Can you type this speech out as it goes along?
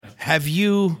Have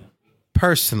you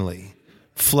personally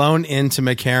flown into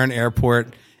McCarran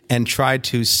Airport and tried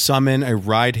to summon a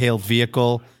ride-hail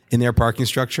vehicle in their parking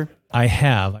structure? I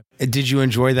have. Did you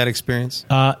enjoy that experience?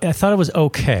 I thought it was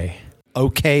okay.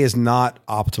 Okay is not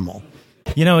optimal.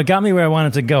 It got me where I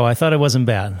wanted to go. I thought it wasn't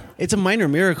bad. It's a minor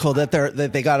miracle that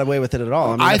they got away with it at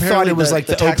all. I thought it was like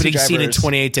the opening taxi scene in drivers-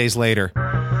 28 Days Later.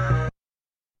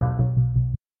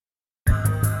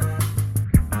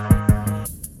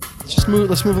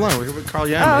 Let's move along. We're here with Karl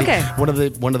Iagnemma, Oh, okay.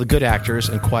 one of the good actors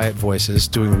and quiet voices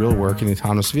doing real work in the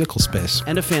autonomous vehicle space.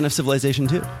 And a fan of Civilization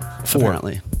 2,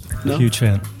 apparently. No? Huge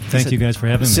fan. Thank you guys for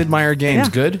having me. Sid Meier games,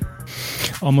 Yeah. good?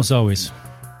 Almost always.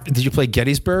 Did you play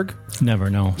Gettysburg? Never,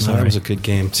 no. Oh, that Sorry. was a good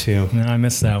game too. No, I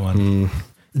missed that one.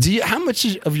 How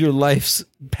much of your life's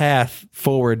path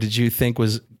forward did you think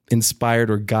was inspired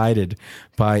or guided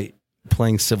by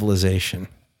playing Civilization?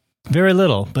 Very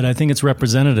little, but I think it's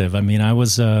representative. I mean, I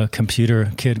was a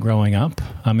computer kid growing up.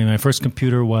 I mean, my first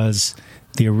computer was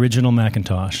the original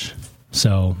Macintosh.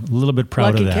 So a little bit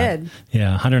proud Lucky of that. kid.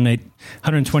 Yeah,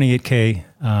 128K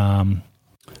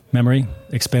memory,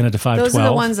 expanded to 512. Those are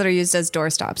the ones that are used as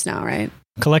doorstops now, right?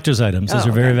 Collector's items. Those Oh,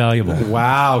 are very okay. valuable.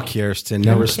 Wow, Kirsten,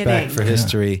 no No respect kidding. for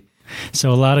history.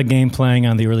 So a lot of game playing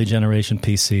on the early generation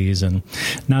PCs and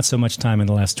not so much time in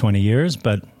the last 20 years,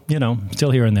 but,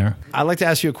 still here and there. I'd like to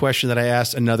ask you a question that I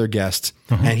asked another guest,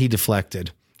 and he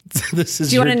deflected. This is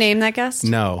Do you want to name that guest?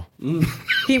 No.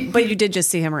 But you did just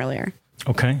see him earlier.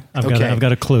 Okay. Okay. I've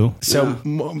got a clue. So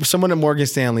someone at Morgan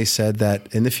Stanley said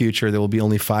that in the future there will be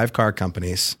only 5 car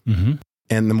companies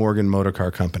and the Morgan Motor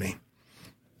Car Company.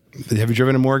 Have you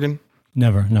driven a Morgan?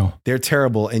 Never, no. They're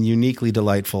terrible and uniquely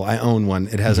delightful. I own one.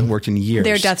 It hasn't worked in years.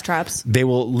 They're death traps. They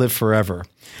will live forever.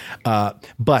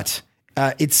 But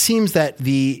it seems that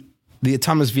the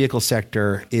autonomous vehicle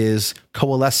sector is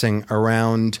coalescing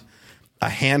around a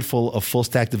handful of full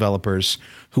stack developers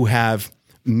who have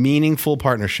meaningful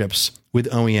partnerships with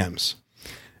OEMs.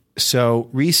 So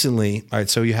recently, all right,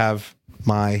 so you have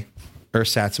my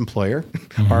ersatz employer,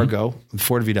 Argo, with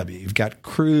Ford VW. You've got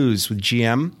Cruise with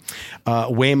GM.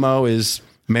 Waymo is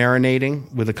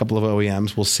marinating with a couple of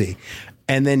OEMs. We'll see.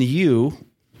 And then you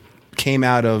came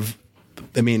out of,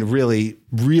 really,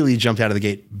 really jumped out of the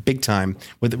gate big time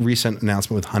with the recent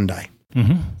announcement with Hyundai.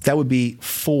 That would be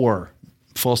 4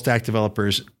 full stack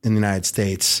developers in the United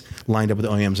States lined up with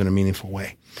OEMs in a meaningful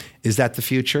way. Is that the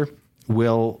future?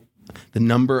 Will the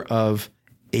number of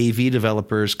AV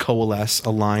developers coalesce,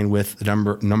 align with the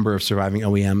number of surviving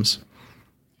OEMs?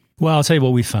 Well, I'll tell you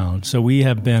what we found. So we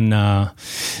have been,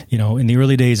 in the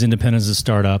early days, independent as a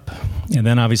startup, and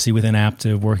then obviously within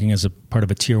Aptiv, working as a part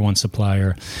of a tier 1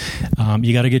 supplier.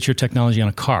 You got to get your technology on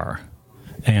a car.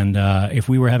 And if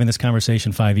we were having this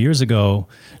conversation 5 years ago,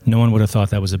 no one would have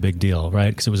thought that was a big deal, right?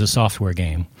 Because it was a software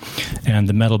game. And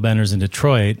the metal benders in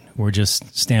Detroit were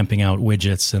just stamping out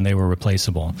widgets and they were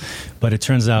replaceable. But it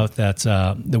turns out that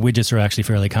the widgets are actually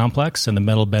fairly complex and the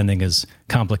metal bending is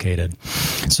complicated.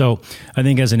 So I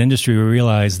think as an industry, we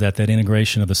realize that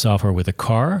integration of the software with the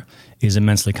car is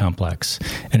immensely complex.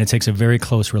 And it takes a very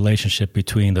close relationship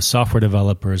between the software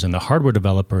developers and the hardware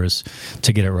developers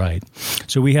to get it right.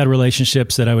 So we had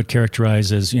relationships that I would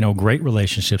characterize as, great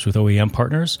relationships with OEM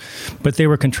partners, but they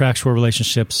were contractual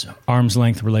relationships, arm's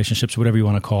length relationships, whatever you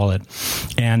want to call it,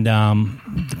 and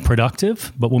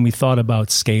productive. But when we thought about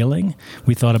scaling,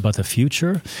 we thought about the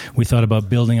future, we thought about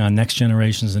building on next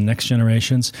generations and next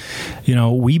generations,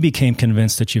 we became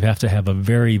convinced that you have to have a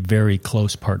very, very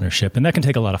close partnership. And that can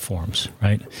take a lot of forms,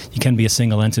 right? You can be a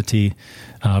single entity,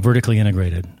 vertically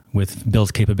integrated with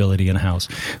build capability in-house.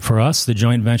 For us, the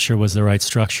joint venture was the right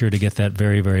structure to get that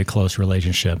very, very close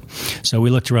relationship. So we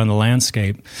looked around the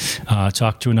landscape,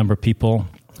 talked to a number of people.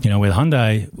 With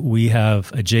Hyundai, we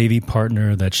have a JV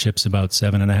partner that ships about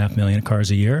 7.5 million cars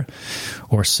a year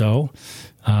or so.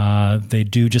 They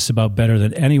do just about better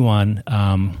than anyone.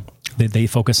 They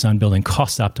focus on building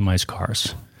cost-optimized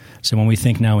cars. So when we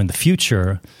think now in the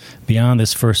future, beyond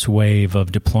this first wave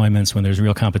of deployments when there's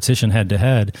real competition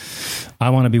head-to-head, I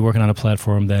want to be working on a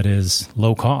platform that is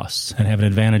low cost and have an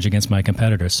advantage against my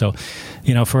competitors. So,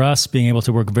 for us, being able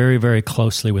to work very, very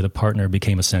closely with a partner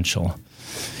became essential.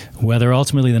 Whether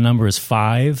ultimately the number is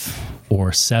 5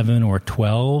 or 7 or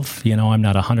 12, I'm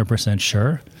not 100%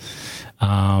 sure. But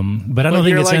I don't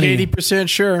think it's like any 80%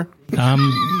 sure.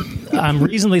 I'm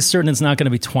reasonably certain it's not going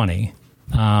to be 20.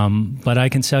 But I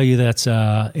can tell you that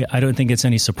I don't think it's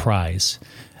any surprise.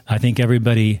 I think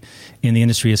everybody in the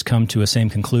industry has come to a same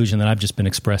conclusion that I've just been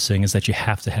expressing, is that you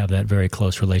have to have that very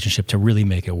close relationship to really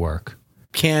make it work.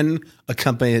 Can a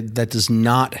company that does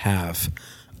not have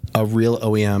a real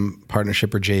OEM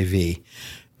partnership or JV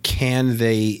can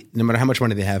they, no matter how much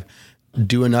money they have,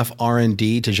 do enough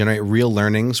R&D to generate real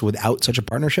learnings without such a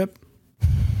partnership?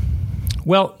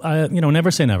 Well,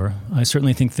 never say never. I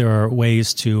certainly think there are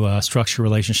ways to structure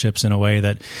relationships in a way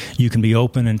that you can be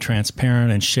open and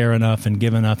transparent and share enough and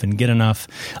give enough and get enough,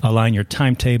 align your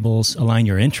timetables, align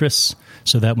your interests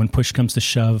so that when push comes to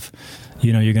shove,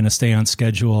 you're going to stay on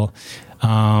schedule.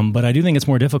 But I do think it's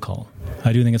more difficult.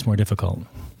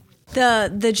 The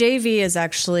JV is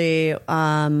actually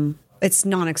it's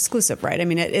non-exclusive, right? I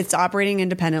mean, it's operating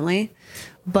independently.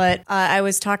 But I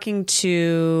was talking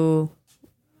to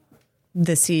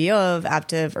the CEO of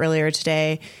Aptiv earlier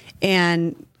today,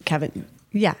 and Kevin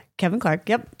Clark.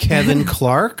 Yep, Kevin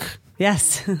Clark.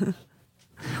 Yes.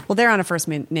 Well, they're on a first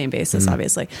name basis,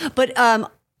 obviously.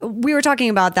 But we were talking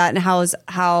about that and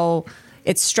how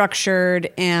it's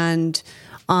structured, and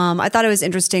I thought it was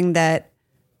interesting that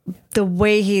the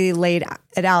way he laid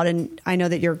it out, and I know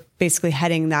that you're basically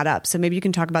heading that up. So maybe you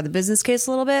can talk about the business case a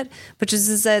little bit, which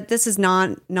is that this is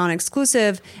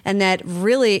non-exclusive, and that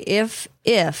really, if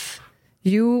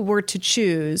you were to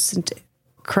choose, and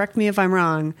correct me if I'm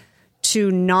wrong, to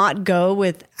not go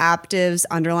with Aptiv's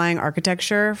underlying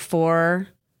architecture for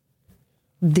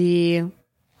the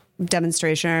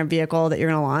demonstration vehicle that you're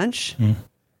going to launch,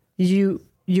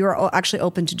 you're actually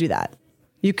open to do that.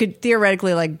 You could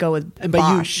theoretically go with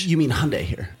Bosch. You mean Hyundai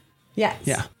here? Yes.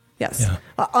 Yeah. Yes. Yeah.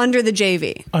 Under the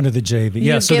JV. Under the JV.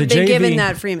 Yeah. So they've the JV, given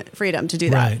that freedom to do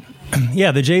that. Right.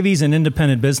 Yeah. The JV is an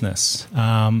independent business.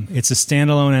 It's a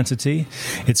standalone entity.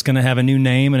 It's going to have a new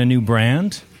name and a new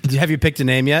brand. Have you picked a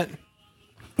name yet?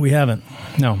 We haven't.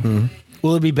 No. Mm-hmm.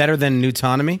 Will it be better than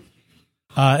NuTonomy?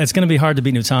 It's going to be hard to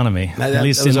beat NuTonomy, at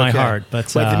least in my heart. But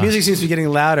the music seems to be getting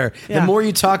louder. Yeah. The more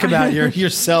you talk about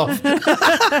yourself.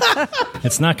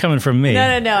 It's not coming from me.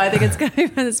 No. I think it's coming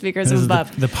from the speakers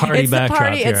above. The party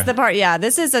backdrop here. It's the party. Yeah,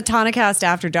 this is Autonocast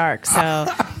after dark. So,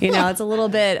 it's a little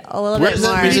bit more.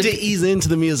 We need to ease into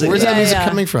the music. Where's that music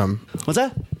coming from? What's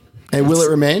that? And will it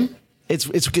remain?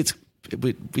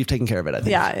 We've taken care of it, I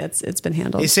think. Yeah, it's been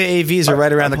handled. They say AVs are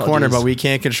right around the corner, but we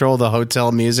can't control the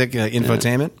hotel music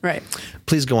infotainment. Right.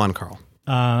 Please go on, Carl.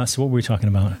 So what were we talking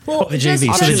about? Well, the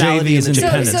JV. So the JV is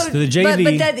independent. So the JV,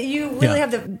 but that you really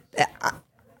have the.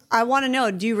 I want to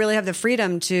know: do you really have the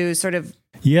freedom to sort of?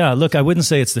 Yeah, look, I wouldn't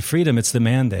say it's the freedom; it's the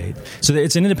mandate. So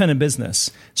it's an independent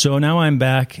business. So now I'm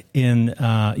back in,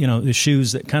 the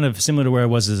shoes that kind of similar to where I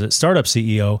was as a startup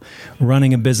CEO,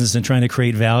 running a business and trying to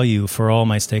create value for all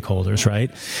my stakeholders, right?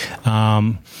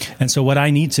 And so what I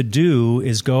need to do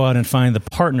is go out and find the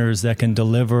partners that can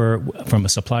deliver, from a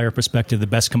supplier perspective, the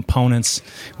best components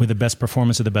with the best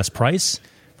performance at the best price.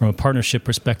 From a partnership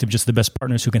perspective, just the best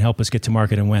partners who can help us get to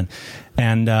market and win.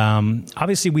 And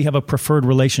obviously, we have a preferred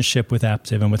relationship with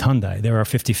Aptiv and with Hyundai. They're our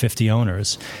 50-50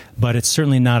 owners, but it's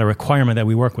certainly not a requirement that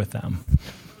we work with them.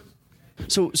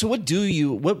 So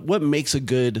what makes a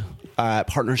good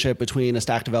partnership between a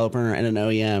stack developer and an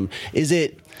OEM? Is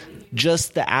it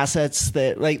just the assets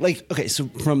that okay, so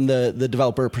from the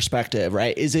developer perspective,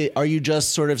 right? Are you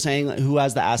just sort of saying who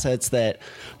has the assets that,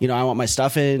 I want my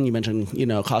stuff in? You mentioned,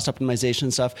 cost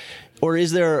optimization stuff. Or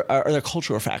are there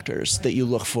cultural factors that you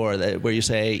look for where you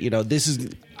say,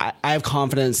 I have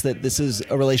confidence that this is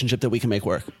a relationship that we can make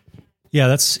work? Yeah,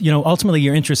 that's, ultimately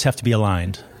your interests have to be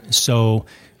aligned. So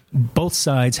both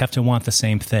sides have to want the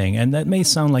same thing. And that may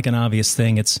sound like an obvious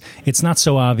thing. It's not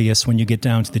so obvious when you get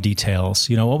down to the details.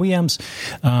 OEMs,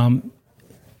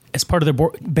 as part of their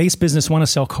base business, want to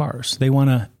sell cars. They want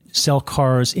to sell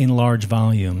cars in large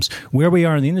volumes. Where we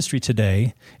are in the industry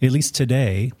today, at least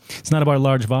today, it's not about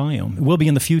large volume. It will be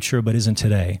in the future, but isn't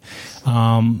today.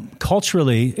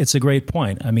 Culturally, it's a great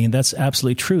point. I mean, that's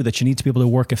absolutely true that you need to be able to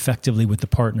work effectively with the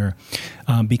partner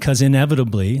because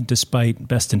inevitably, despite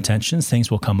best intentions,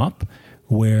 things will come up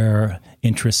where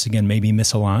interests, again, may be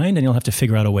misaligned, and you'll have to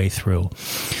figure out a way through.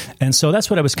 And so that's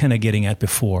what I was kind of getting at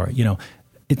before.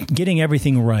 Getting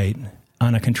everything right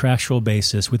on a contractual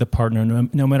basis with a partner,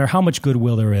 no matter how much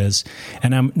goodwill there is,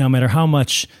 and no matter how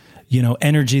much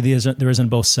energy there is on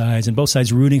both sides, and both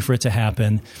sides rooting for it to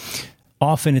happen.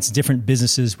 Often it's different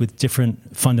businesses with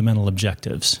different fundamental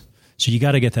objectives. So you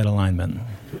got to get that alignment.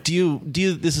 Do you?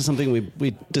 This is something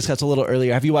we discussed a little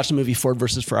earlier. Have you watched the movie Ford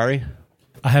versus Ferrari?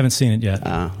 I haven't seen it yet.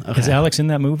 Okay. Is Alex in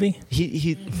that movie?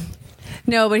 He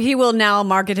No, but he will now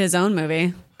market his own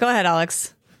movie. Go ahead,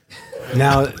 Alex.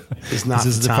 Now is not this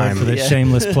is the time for the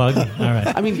shameless plug. All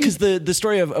right. I mean, because the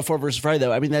story of Ford versus Ferrari,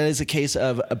 though, I mean, that is a case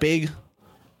of a big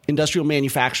industrial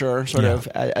manufacturer, sort of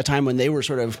at a time when they were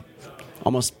sort of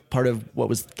almost part of what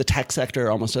was the tech sector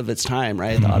almost of its time,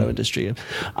 right? The auto industry.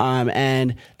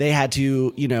 And they had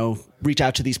to, reach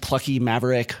out to these plucky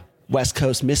maverick West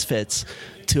Coast misfits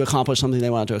to accomplish something they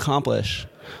wanted to accomplish,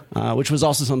 which was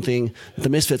also something that the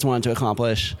misfits wanted to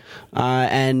accomplish.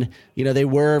 And, they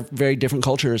were very different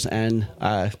cultures. And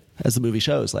as the movie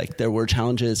shows, like there were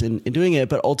challenges in doing it.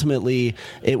 But ultimately,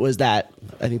 it was that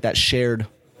shared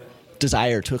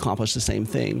desire to accomplish the same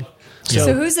thing.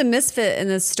 So who's a misfit in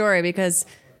this story? Because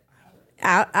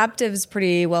Aptiv's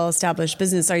pretty well-established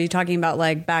business. Are you talking about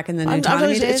like back in the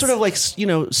NuTonomy days? It's sort of like,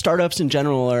 startups in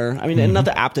general and not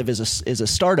that Aptiv is a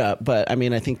startup, but I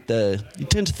mean, I think you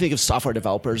tend to think of software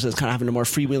developers as kind of having a more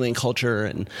freewheeling culture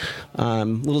and a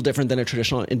little different than a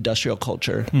traditional industrial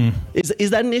culture.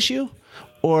 Is that an issue?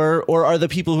 Or are the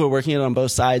people who are working it on both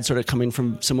sides sort of coming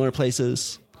from similar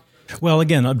places? Well,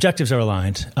 again, objectives are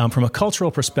aligned. From a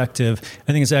cultural perspective,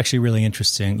 I think it's actually really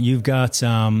interesting. You've got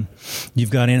in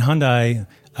Hyundai,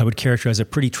 I would characterize a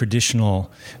pretty traditional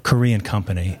Korean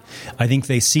company. I think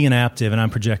they see in Aptiv, and I'm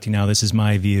projecting now, this is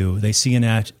my view, they see in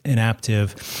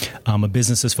Aptiv a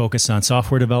business that's focused on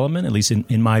software development, at least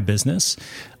in my business.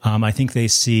 I think they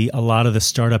see a lot of the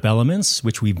startup elements,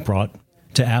 which we brought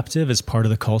to Aptiv as part of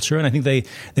the culture, and I think they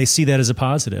see that as a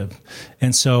positive.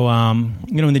 And so,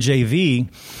 in the JV,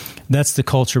 that's the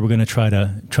culture we're going to try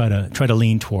to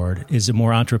lean toward, is a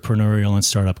more entrepreneurial and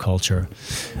startup culture.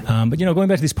 But going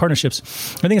back to these partnerships,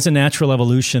 I think it's a natural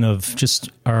evolution of just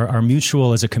our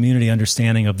mutual as a community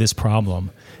understanding of this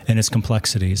problem and its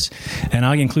complexities. And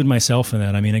I include myself in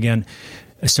that. I mean, again,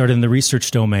 I started in the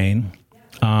research domain.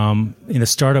 In the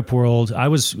startup world, I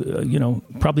was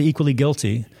probably equally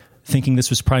guilty, thinking this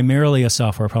was primarily a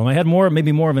software problem. I had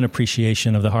maybe more of an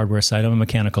appreciation of the hardware side. I'm a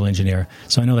mechanical engineer,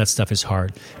 so I know that stuff is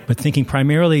hard. But thinking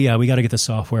primarily, we got to get the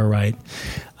software right.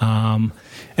 And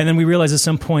then we realized at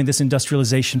some point this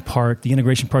industrialization part, the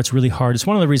integration part's really hard. It's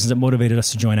one of the reasons that motivated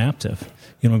us to join Aptiv.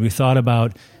 When we thought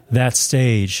about that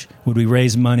stage, would we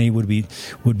raise money? Would we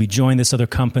join this other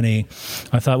company?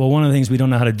 I thought, well, one of the things we don't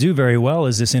know how to do very well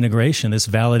is this integration, this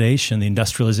validation, the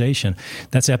industrialization.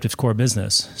 That's Aptiv's core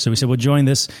business. So we said, well, join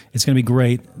this. It's going to be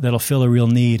great. That'll fill a real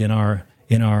need in our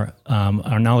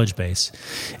knowledge base.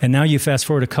 And now you fast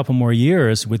forward a couple more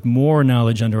years with more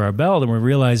knowledge under our belt, and we're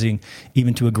realizing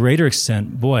even to a greater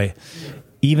extent, boy,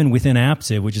 even within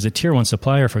Aptiv, which is a tier 1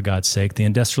 supplier, for God's sake, they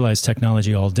industrialize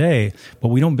technology all day, but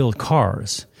we don't build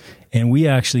cars. And we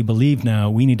actually believe now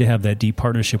we need to have that deep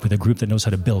partnership with a group that knows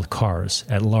how to build cars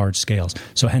at large scales.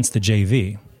 So hence the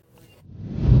JV.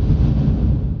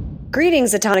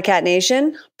 Greetings, Autonocast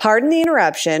Nation. Pardon the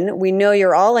interruption. We know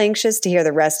you're all anxious to hear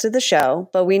the rest of the show,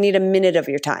 but we need a minute of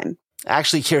your time.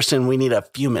 Actually, Kirsten, we need a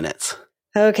few minutes.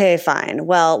 Okay, fine.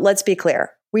 Well, let's be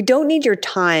clear. We don't need your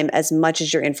time as much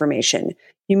as your information.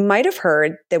 You might have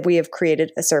heard that we have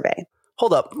created a survey.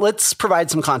 Hold up. Let's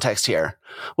provide some context here.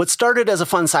 What started as a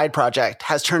fun side project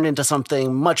has turned into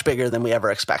something much bigger than we ever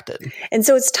expected. And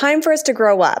so it's time for us to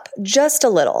grow up just a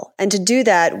little. And to do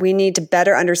that, we need to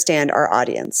better understand our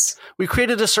audience. We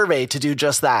created a survey to do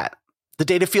just that. The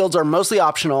data fields are mostly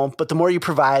optional, but the more you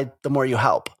provide, the more you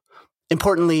help.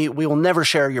 Importantly, we will never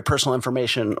share your personal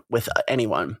information with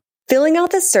anyone. Filling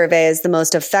out this survey is the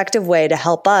most effective way to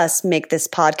help us make this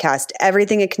podcast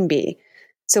everything it can be.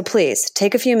 So please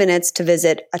take a few minutes to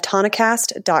visit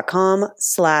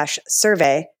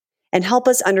autonocast.com/survey and help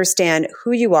us understand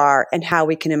who you are and how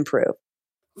we can improve.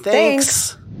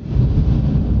 Thanks.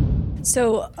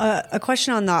 So a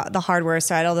question on the hardware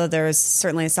side, although there's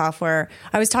certainly software.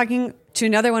 I was talking to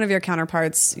another one of your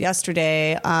counterparts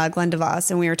yesterday, Glenn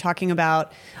DeVos, and we were talking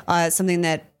about something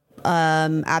that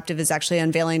Aptiv is actually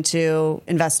unveiling to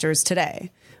investors today,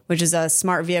 which is a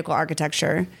smart vehicle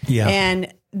architecture. Yeah.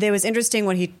 And it was interesting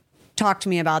when he talked to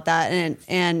me about that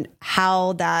and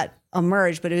how that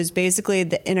emerged, but it was basically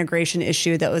the integration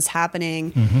issue that was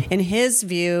happening. Mm-hmm. And his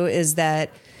view is that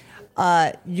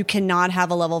you cannot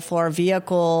have a level 4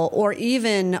 vehicle or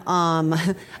even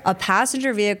a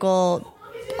passenger vehicle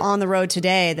on the road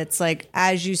today that's like,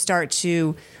 as you start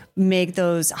to make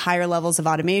those higher levels of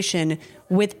automation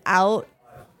without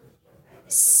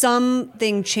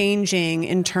something changing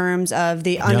in terms of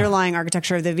the underlying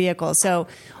architecture of the vehicle. So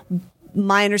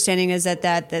my understanding is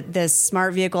that this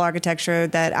smart vehicle architecture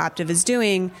that Aptiv is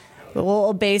doing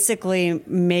will basically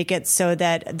make it so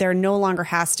that there no longer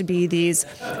has to be these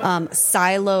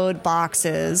siloed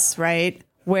boxes, right?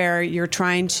 Where you're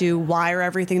trying to wire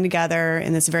everything together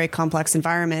in this very complex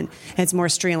environment, and it's more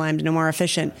streamlined and more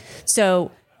efficient.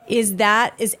 So is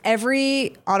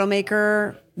every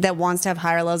automaker that wants to have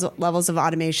higher levels of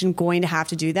automation going to have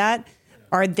to do that?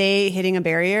 Are they hitting a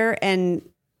barrier? And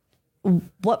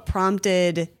what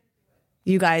prompted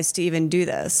you guys to even do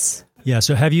this? Yeah.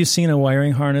 So have you seen a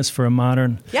wiring harness for a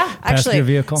modern passenger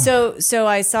vehicle? So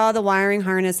I saw the wiring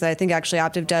harness that I think actually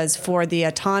Aptiv does for the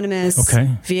autonomous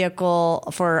vehicle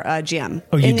for GM.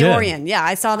 Oh, you in did? the Orion. Yeah,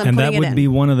 I saw them and putting it in. that would be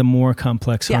one of the more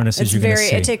complex harnesses you're going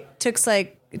to see.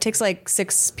 It takes like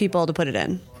 6 people to put it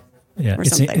in. Yeah,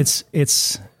 it's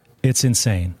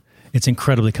insane. It's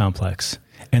incredibly complex.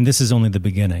 And this is only the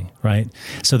beginning, right?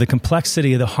 So the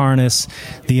complexity of the harness,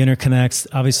 the interconnects,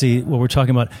 obviously what we're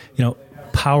talking about,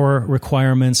 power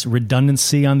requirements,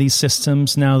 redundancy on these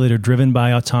systems now that are driven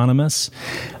by autonomous.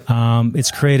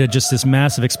 It's created just this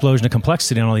massive explosion of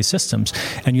complexity on all these systems.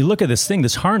 And you look at this thing,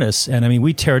 this harness, and I mean,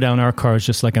 we tear down our cars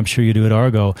just like I'm sure you do at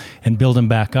Argo and build them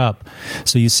back up.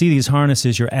 So you see these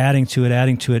harnesses, you're adding to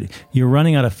it. You're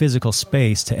running out of physical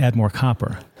space to add more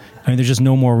copper. I mean, there's just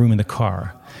no more room in the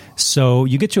car. So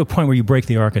you get to a point where you break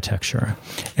the architecture.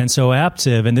 And so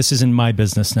Aptiv, and this isn't my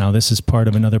business now, this is part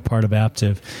of another part of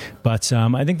Aptiv, but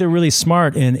I think they're really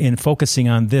smart in focusing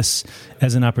on this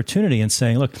as an opportunity and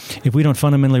saying, look, if we don't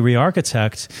fundamentally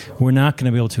re-architect, we're not going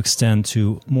to be able to extend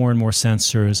to more and more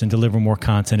sensors and deliver more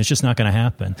content. It's just not going to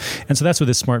happen. And so that's what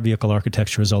this smart vehicle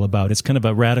architecture is all about. It's kind of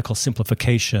a radical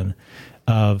simplification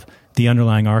of the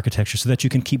underlying architecture so that you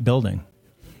can keep building.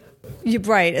 You're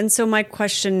right. And so my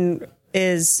question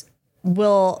is,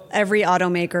 will every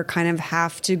automaker kind of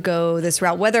have to go this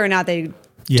route, whether or not they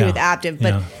do with Aptiv,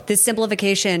 but this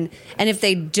simplification, and if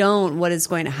they don't, what is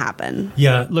going to happen?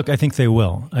 Yeah, look, I think they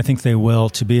will. I think they will,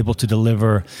 to be able to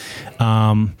deliver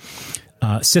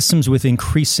systems with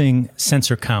increasing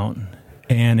sensor count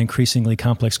and increasingly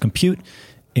complex compute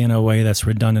in a way that's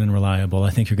redundant and reliable. I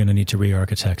think you're going to need to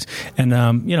re-architect. And,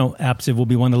 Aptiv will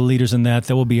be one of the leaders in that.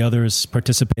 There will be others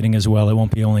participating as well. It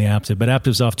won't be only Aptiv, but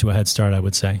Aptiv's off to a head start, I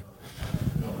would say.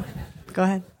 Go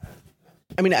ahead.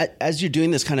 I mean, as you're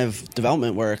doing this kind of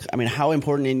development work, I mean, how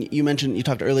important, and you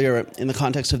talked earlier in the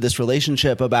context of this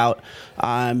relationship about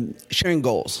sharing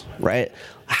goals, right?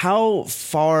 How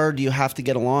far do you have to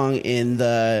get along in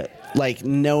the,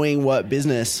 knowing what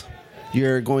business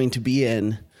you're going to be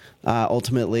in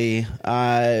ultimately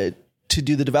to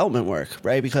do the development work,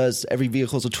 right? Because every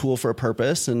vehicle is a tool for a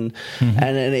purpose, and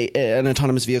an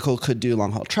autonomous vehicle could do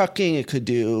long haul trucking, it could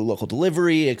do local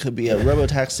delivery, it could be a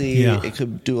robotaxi, it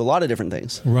could do a lot of different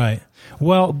things. Right.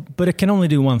 Well, but it can only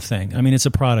do one thing. I mean, it's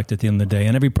a product at the end of the day,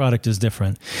 and every product is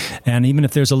different. And even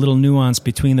if there's a little nuance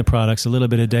between the products, a little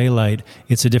bit of daylight,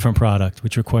 it's a different product,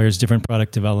 which requires different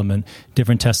product development,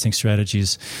 different testing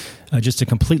strategies, just a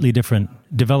completely different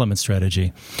development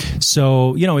strategy.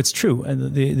 So, it's true.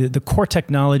 The core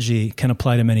technology can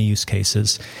apply to many use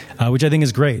cases, which I think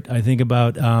is great. I think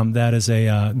about that as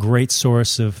a great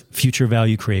source of future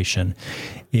value creation.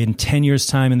 In 10 years'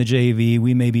 time in the JV,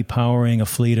 we may be powering a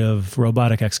fleet of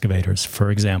robotic excavators,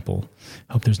 for example.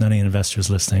 I hope there's not any investors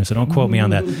listening, so don't quote me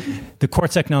on that. The core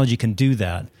technology can do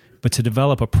that, but to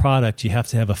develop a product, you have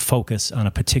to have a focus on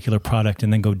a particular product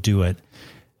and then go do it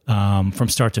from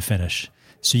start to finish.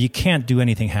 So you can't do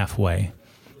anything halfway.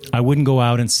 I wouldn't go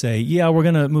out and say, we're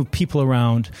going to move people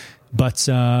around, but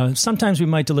sometimes we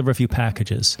might deliver a few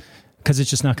packages, because it's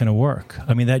just not going to work.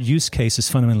 I mean, that use case is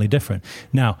fundamentally different.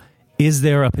 Now, is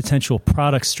there a potential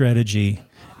product strategy,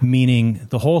 meaning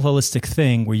the whole holistic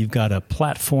thing where you've got a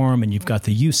platform and you've got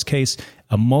the use case,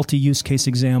 a multi-use case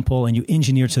example, and you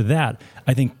engineer to that?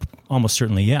 I think almost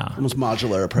certainly, Almost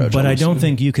modular approach. But I don't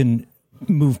think you can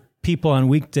move people on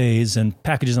weekdays and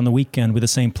packages on the weekend with the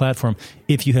same platform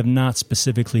if you have not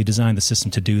specifically designed the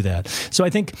system to do that. So I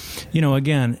think,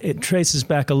 again, it traces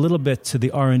back a little bit to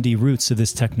the R&D roots of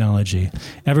this technology.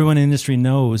 Everyone in the industry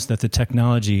knows that the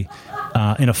technology,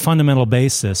 in a fundamental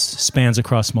basis, spans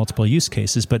across multiple use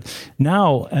cases. But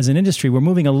now, as an industry, we're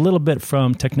moving a little bit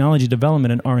from technology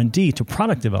development and R&D to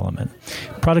product development.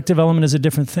 Product development is a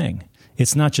different thing.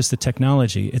 It's not just the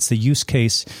technology, it's the use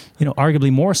case,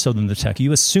 arguably more so than the tech.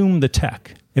 You assume the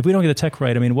tech. If we don't get the tech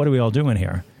right, I mean, what are we all doing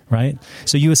here, right?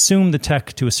 So you assume the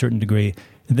tech to a certain degree,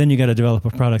 and then you got to develop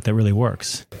a product that really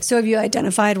works. So have you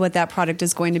identified what that product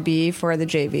is going to be for the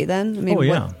JV then? I mean,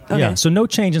 yeah. So no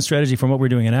change in strategy from what we're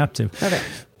doing in Aptiv. Okay.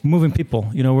 Moving people.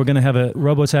 We're going to have a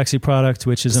robotaxi product,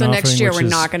 which is an offering. So next year, we're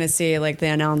not going to see the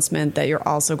announcement that you're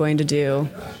also going to do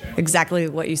exactly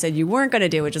what you said you weren't going to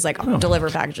do, which is deliver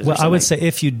packages. Well, I would say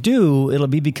if you do, it'll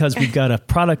be because we've got a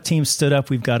product team stood up.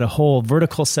 We've got a whole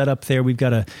vertical set up there. We've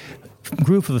got a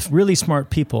group of really smart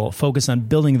people focused on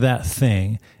building that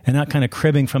thing and not kind of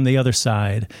cribbing from the other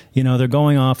side. They're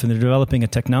going off and they're developing a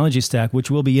technology stack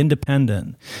which will be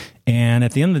independent. And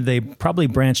at the end of the day, probably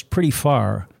branched pretty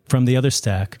far from the other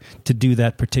stack to do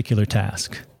that particular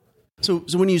task. So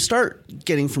when you start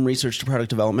getting from research to product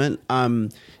development,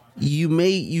 you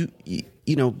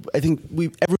I think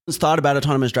everyone's thought about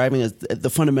autonomous driving as the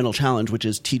fundamental challenge, which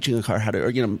is teaching a car how to,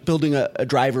 or building a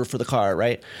driver for the car,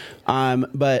 right?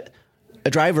 But a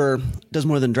driver does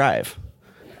more than drive.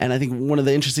 And I think one of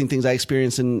the interesting things I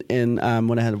experienced in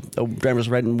when I had a driver's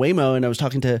ride in Waymo, and I was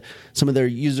talking to some of their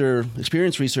user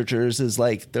experience researchers, is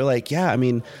like they're like, yeah, I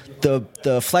mean,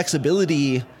 the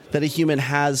flexibility that a human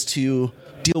has to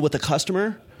deal with a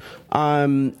customer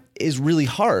is really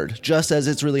hard, just as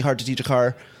it's really hard to teach a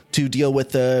car to deal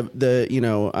with the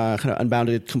kind of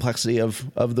unbounded complexity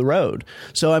of the road.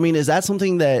 So, I mean, is that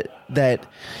something that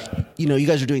you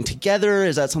guys are doing together?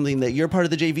 Is that something that your part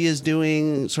of the JV is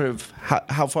doing? Sort of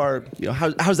how far,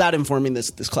 how's that informing this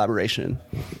collaboration?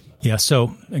 Yeah,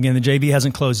 so again, the JV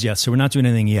hasn't closed yet, so we're not doing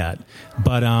anything yet.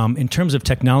 But in terms of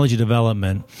technology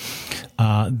development,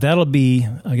 that'll be,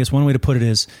 I guess one way to put it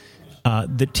is,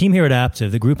 the team here at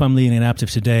Aptiv, the group I'm leading at Aptiv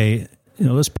today,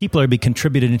 those people are being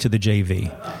contributed into the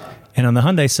JV. And on the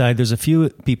Hyundai side, there's a few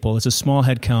people. It's a small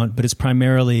headcount, but it's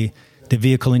primarily the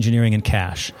vehicle engineering and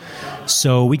cash.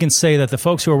 So we can say that the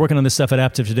folks who are working on this stuff at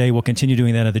Aptiv today will continue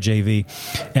doing that at the JV.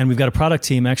 And we've got a product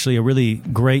team, actually a really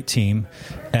great team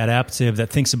at Aptiv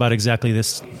that thinks about exactly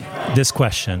this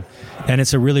question. And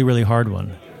it's a really, really hard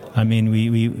one. I mean,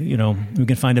 we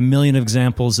can find a million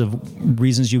examples of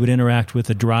reasons you would interact with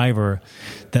a driver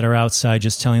that are outside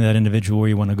just telling that individual where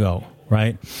you want to go,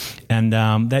 right? And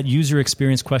that user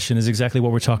experience question is exactly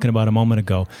what we're talking about a moment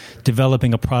ago,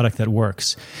 developing a product that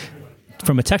works.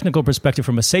 From a technical perspective,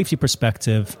 from a safety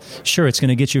perspective, sure, it's going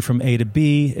to get you from A to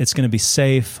B. It's going to be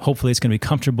safe. Hopefully, it's going to be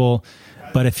comfortable.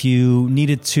 But if you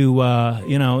needed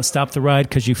to, stop the ride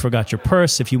because you forgot your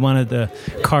purse, if you wanted the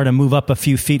car to move up a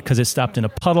few feet because it stopped in a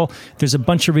puddle, there's a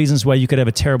bunch of reasons why you could have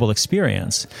a terrible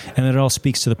experience. And it all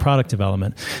speaks to the product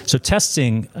development. So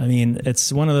testing, I mean,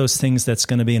 it's one of those things that's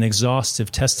going to be an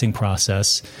exhaustive testing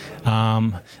process.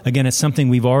 Again, it's something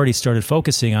we've already started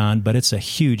focusing on, but it's a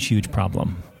huge, huge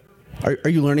problem. Are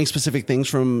you learning specific things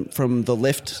from the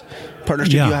Lyft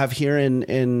partnership you have here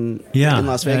in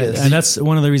Las Vegas? And that's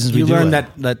one of the reasons you we do learned it.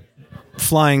 that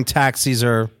flying taxis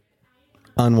are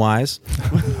unwise.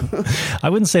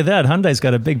 I wouldn't say that. Hyundai's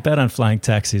got a big bet on flying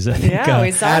taxis. I think,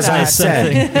 we saw as that. I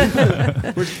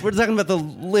said, We're talking about the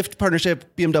Lyft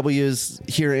partnership, BMW's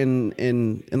here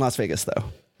in Las Vegas, though.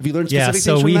 Have you learned specific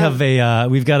things from we that?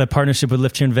 we've got a partnership with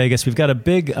Lyft here in Vegas. We've got a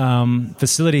big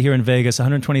facility here in Vegas,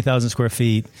 120,000 square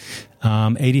feet,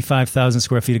 85,000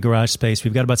 square feet of garage space.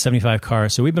 We've got about 75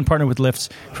 cars. So we've been partnered with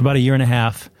Lyft for about a year and a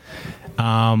half,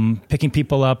 picking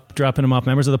people up, dropping them off,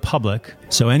 members of the public.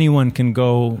 So anyone can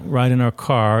go ride in our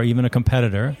car, even a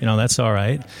competitor. That's all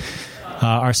right.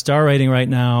 Our star rating right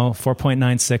now,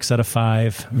 4.96 out of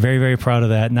 5. Very, very proud of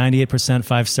that. 98%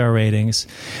 5-star ratings.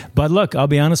 But look, I'll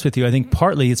be honest with you. I think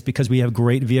partly it's because we have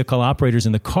great vehicle operators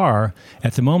in the car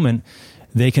at the moment.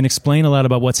 They can explain a lot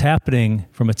about what's happening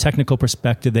from a technical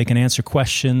perspective. They can answer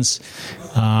questions.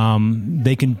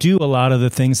 They can do a lot of the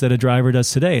things that a driver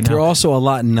does today. Now, they're also a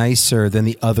lot nicer than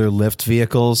the other Lyft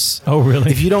vehicles. Oh,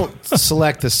 really? If you don't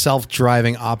select the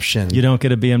self-driving option, you don't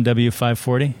get a BMW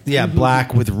 540? Yeah,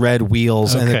 black with red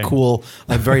wheels and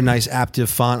a very nice Aptiv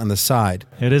font on the side.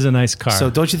 It is a nice car. So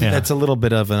don't you think that's a little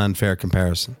bit of an unfair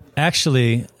comparison?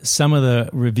 Actually, some of the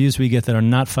reviews we get that are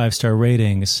not 5-star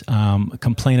ratings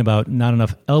complain about not enough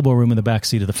elbow room in the back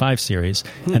seat of the 5 Series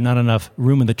and not enough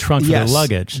room in the trunk for the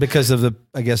luggage. Because of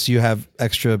I guess you have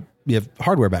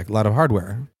hardware back, a lot of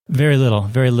hardware. Very little,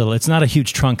 very little. It's not a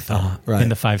huge trunk, though, in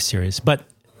the 5 Series. But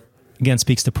again,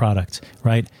 speaks to product,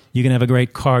 right? You can have a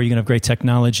great car, you can have great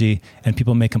technology, and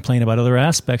people may complain about other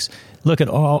aspects. Look, it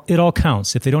all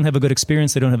counts. If they don't have a good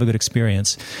experience, they don't have a good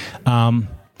experience.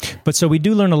 But so we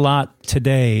do learn a lot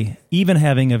today, even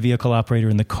having a vehicle operator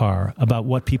in the car, about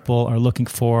what people are looking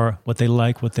for, what they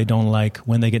like, what they don't like,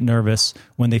 when they get nervous,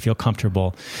 when they feel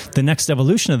comfortable. The next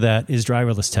evolution of that is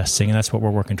driverless testing, and that's what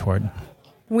we're working toward.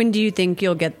 When do you think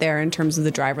you'll get there in terms of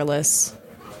the driverless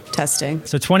testing?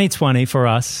 So 2020 for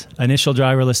us, initial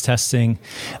driverless testing.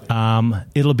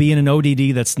 It'll be in an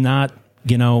ODD that's not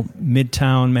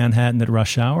Midtown Manhattan at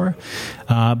rush hour.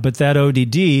 But that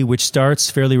ODD, which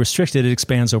starts fairly restricted, it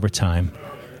expands over time.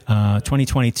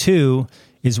 2022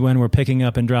 is when we're picking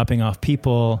up and dropping off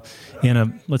people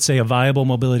in let's say a viable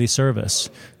mobility service.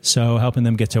 So helping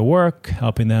them get to work,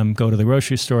 helping them go to the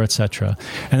grocery store, et cetera.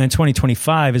 And then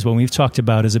 2025 is when we've talked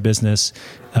about as a business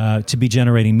to be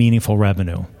generating meaningful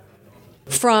revenue.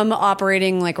 From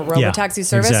operating like a robotaxi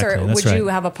service? Exactly, or would you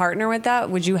have a partner with that?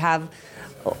 Would you have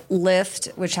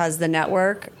Lyft, which has the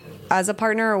network, as a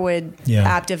partner, or would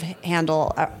Yeah. Aptiv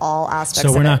handle all aspects So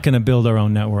of we're it? not going to build our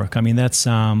own network. I mean, that's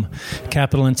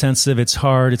capital intensive. It's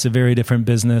hard. It's a very different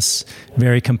business,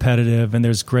 very competitive, and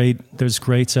there's great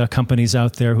companies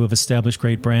out there who have established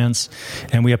great brands,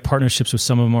 and we have partnerships with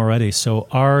some of them already. So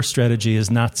our strategy is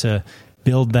not to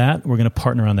build that. We're going to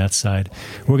partner on that side.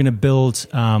 We're going to build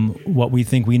what we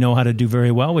think we know how to do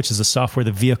very well, which is the software,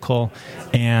 the vehicle,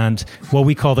 and what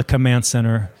we call the command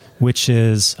center, which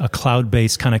is a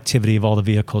cloud-based connectivity of all the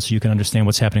vehicles so you can understand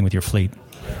what's happening with your fleet.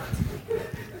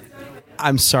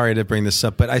 I'm sorry to bring this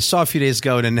up, but I saw a few days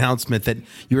ago an announcement that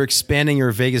you're expanding your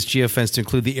Vegas geofence to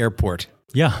include the airport.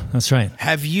 Yeah, that's right.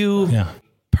 Have you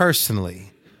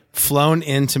personally flown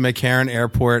into McCarran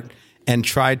Airport and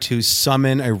tried to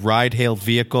summon a ride-hail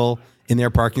vehicle in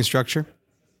their parking structure?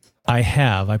 I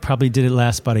have. I probably did it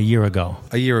last about a year ago.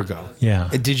 A year ago. Yeah.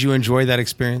 Did you enjoy that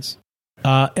experience?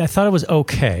 I thought it was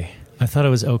okay.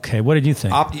 What did you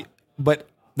think? But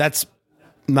that's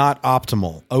not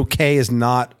optimal. Okay is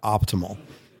not optimal.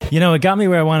 You know, it got me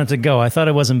where I wanted to go. I thought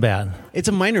it wasn't bad. It's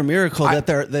a minor miracle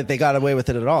that they got away with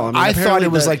it at all. I mean, I thought it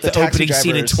was like the taxi opening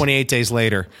scene in drivers- 28 Days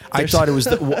Later. I thought it was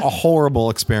a horrible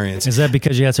experience. Is that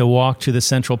because you had to walk to the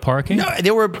central parking? No,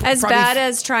 they were As probably- bad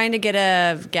as trying to get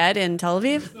a get in Tel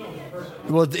Aviv?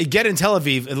 Well, get in Tel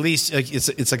Aviv, at least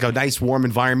it's like a nice warm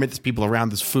environment. There's people around.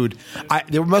 There's food.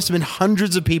 There must have been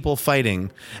hundreds of people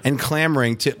fighting and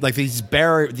clamoring to like these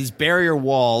barrier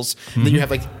walls. And then you have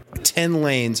like 10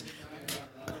 lanes.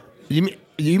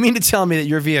 You mean to tell me that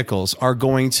your vehicles are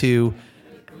going to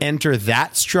enter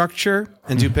that structure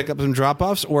and do pickups and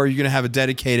drop-offs, or are you going to have a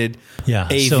dedicated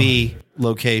AV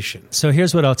location? So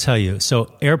here's what I'll tell you.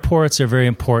 So airports are very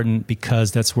important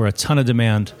because that's where a ton of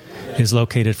demand is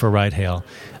located for ride hail.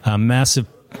 A massive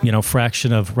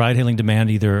fraction of ride-hailing demand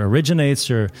either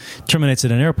originates or terminates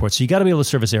at an airport. So you got to be able to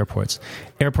service airports.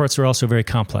 Airports are also very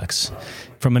complex.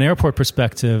 From an airport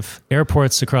perspective,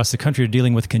 airports across the country are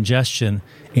dealing with congestion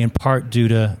in part due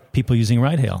to people using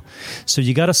ride-hail. So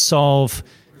you got to solve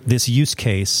this use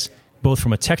case both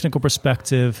from a technical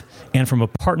perspective and from a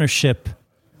partnership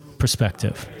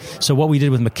perspective. So what we did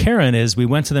with McCarran is we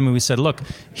went to them and we said, look,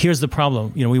 here's the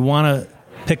problem. We want to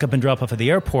pick up and drop off at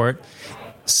the airport.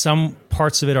 Some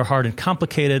parts of it are hard and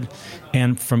complicated,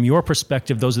 and from your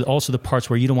perspective, those are also the parts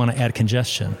where you don't want to add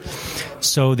congestion.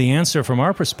 So the answer from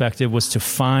our perspective was to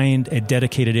find a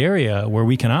dedicated area where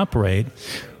we can operate.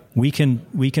 We can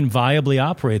viably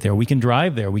operate there. We can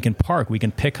drive there. We can park. We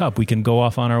can pick up. We can go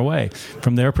off on our way.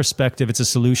 From their perspective, it's a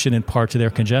solution in part to their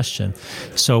congestion.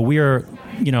 So we are,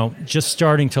 just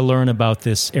starting to learn about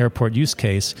this airport use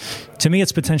case. To me,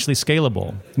 it's potentially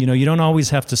scalable. You don't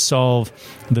always have to solve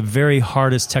the very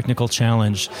hardest technical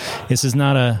challenge. This is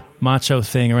not a macho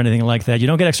thing or anything like that. You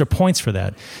don't get extra points for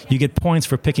that. You get points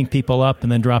for picking people up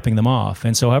and then dropping them off.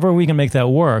 And so however we can make that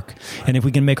work, and if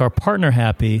we can make our partner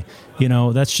happy,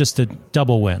 that's just a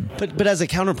double win. But as a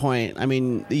counterpoint, I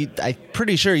mean, I'm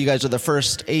pretty sure you guys are the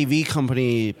first AV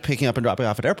company picking up and dropping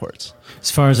off at airports.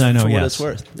 As far as I know, for yes.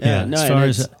 what it's worth. Yeah.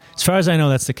 As far as I know,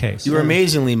 that's the case. You were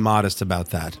amazingly modest about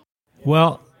that.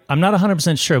 Well, I'm not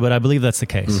 100% sure, but I believe that's the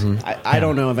case. Mm-hmm. I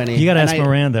don't know of any. You got to ask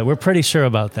Miranda. We're pretty sure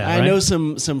about that. I right? know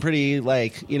some pretty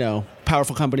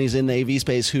powerful companies in the AV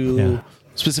space who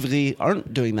specifically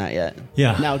aren't doing that yet.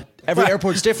 Yeah. Now every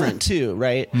airport's different too,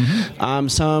 right?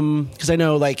 Some because I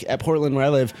know at Portland where I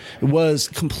live, it was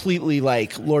completely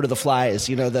like Lord of the Flies,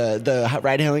 the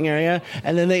ride hailing area,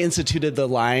 and then they instituted the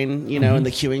line, and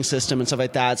the queuing system and stuff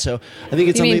like that. So I think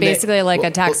it's You mean something basically like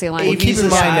a taxi line? AVs Keep in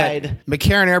mind aside, that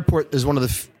McCarran Airport is one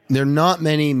of there are not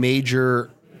many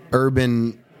major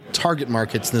urban target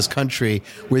markets in this country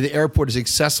where the airport is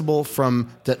accessible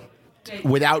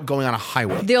without going on a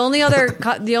highway. The only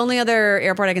other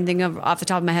airport I can think of off the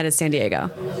top of my head is San Diego.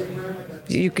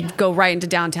 You could go right into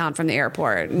downtown from the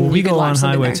airport. And Well, we you could go on launch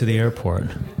something highway there. to the airport.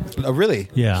 Oh, really?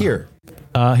 Yeah. Here.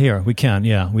 Here, we can.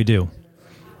 Yeah, we do.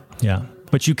 Yeah.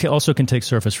 But you also can take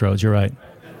surface roads. You're right.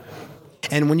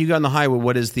 And when you go on the highway,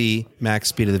 what is the max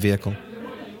speed of the vehicle?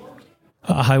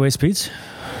 Highway speeds?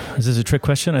 Is this a trick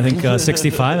question? I think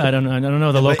 65. I don't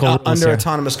know the local rules under here.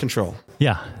 autonomous control.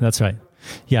 Yeah, that's right.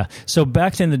 Yeah. So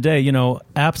back in the day,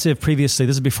 Aptiv previously,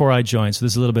 this is before I joined, so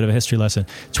this is a little bit of a history lesson.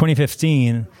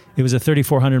 2015, it was a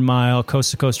 3,400-mile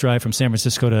coast-to-coast drive from San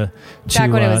Francisco to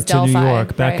when it was New Delphi,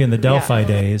 York, back right? in the Delphi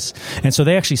days. And so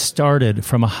they actually started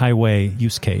from a highway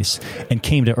use case and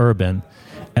came to urban.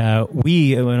 When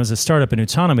it was a startup in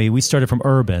NuTonomy, we started from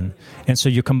urban. And so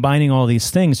you're combining all these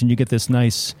things and you get this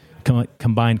nice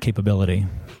combined capability.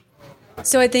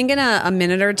 So I think in a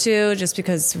minute or two, just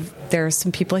because there are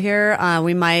some people here,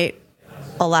 we might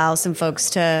allow some folks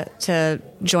to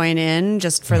join in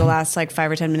just for the last like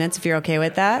 5 or 10 minutes if you're okay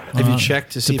with that. Have you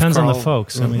checked to see? Depends if on Karl, the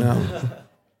folks. I mean,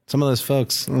 some of those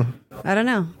folks. I don't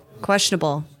know.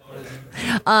 Questionable.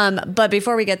 But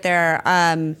before we get there,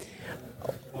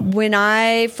 when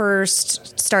I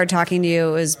first started talking to you,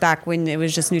 it was back when it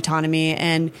was just NuTonomy,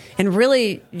 and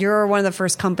really you're one of the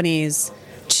first companies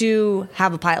to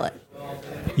have a pilot.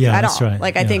 Yeah, at that's all. right.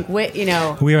 Like I think we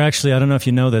are actually. I don't know if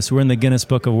you know this. We're in the Guinness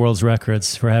Book of World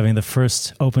Records for having the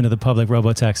first open to the public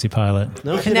robotaxi pilot.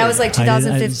 No kidding. and that was like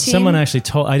 2015. Someone actually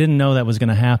told. I didn't know that was going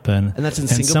to happen. And that's in And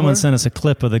Singapore? someone sent us a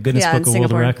clip of the Guinness Yeah, Book in of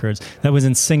Singapore. World Records. That was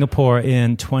in Singapore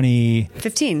in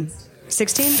 2015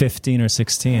 15, 16. or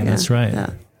 16. That's right.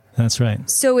 Yeah. That's right.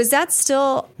 So is that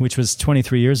still? Which was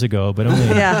 23 years ago, but only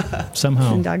Yeah.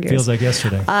 somehow Dog years. feels like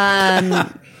yesterday.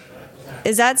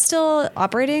 Is that still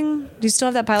operating? Do you still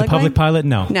have that pilot? Public going? pilot?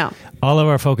 No. No. All of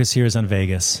our focus here is on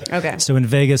Vegas. Okay. So in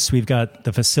Vegas, we've got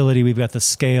the facility, we've got the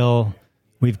scale,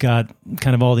 we've got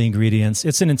kind of all the ingredients.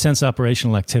 It's an intense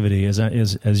operational activity,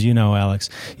 as you know, Alex.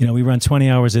 We run 20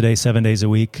 hours a day, 7 days a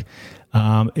week.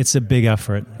 It's a big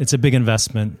effort. It's a big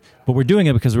investment. But we're doing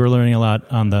it because we're learning a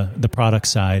lot on the product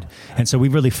side. And so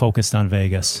we've really focused on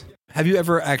Vegas. Have you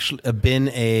ever actually been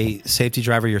a safety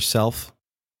driver yourself?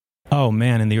 Oh,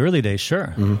 man, in the early days,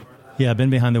 sure. Mm-hmm. Yeah, I've been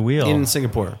behind the wheel. In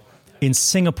Singapore? In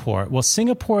Singapore. Well,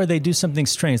 Singapore, they do something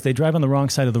strange. They drive on the wrong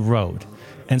side of the road.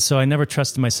 And so I never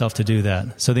trusted myself to do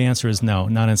that. So the answer is no,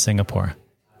 not in Singapore.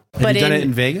 Have you done it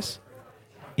in Vegas?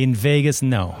 In Vegas,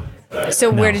 no. So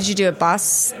where did you do it?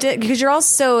 Boston? Because you're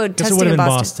also Guess testing it would have in been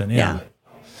Boston. Boston,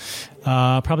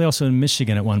 yeah. Probably also in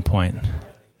Michigan at one point.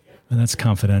 And that's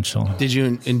confidential. Did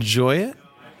you enjoy it?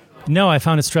 No, I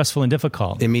found it stressful and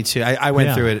difficult. Me too. I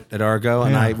went through it at Argo,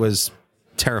 and I was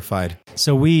terrified.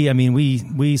 So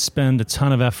we spend a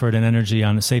ton of effort and energy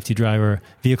on safety driver,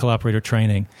 vehicle operator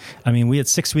training. I mean, we had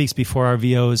 6 weeks before our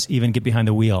VOs even get behind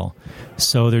the wheel.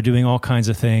 So they're doing all kinds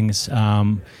of things,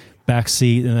 back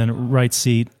seat and then right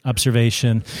seat,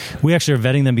 observation. We actually are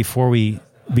vetting them before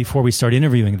we start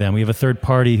interviewing them. We have a third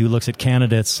party who looks at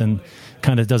candidates and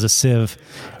kind of does a sieve.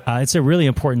 It's a really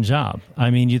important job.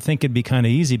 I mean, you'd think it'd be kind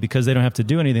of easy because they don't have to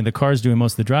do anything. The car's doing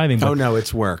most of the driving. But, oh, no,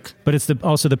 it's work. But it's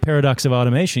also the paradox of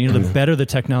automation. The better the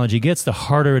technology gets, the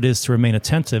harder it is to remain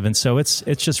attentive. And so it's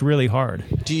just really hard.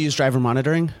 Do you use driver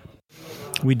monitoring?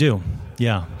 We do,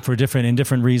 yeah, in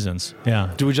different reasons,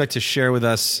 yeah. Would you like to share with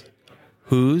us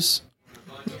whose?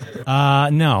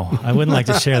 No, I wouldn't like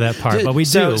to share that part, but we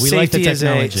do. We like the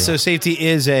technology. So safety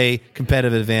is a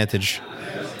competitive advantage.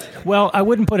 Well, I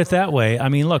wouldn't put it that way. I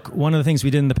mean, look, one of the things we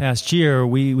did in the past year,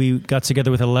 we got together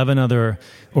with 11 other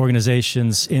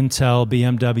organizations, Intel,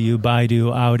 BMW,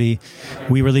 Baidu, Audi.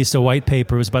 We released a white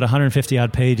paper. It was about 150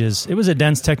 odd pages. It was a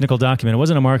dense technical document. It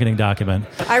wasn't a marketing document.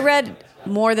 I read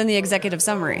more than the executive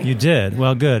summary. You did?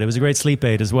 Well, good. It was a great sleep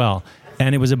aid as well.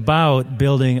 And it was about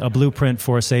building a blueprint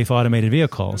for safe automated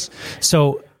vehicles.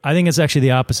 So I think it's actually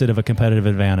the opposite of a competitive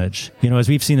advantage. As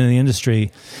we've seen in the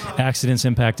industry, accidents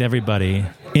impact everybody,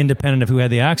 independent of who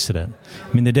had the accident.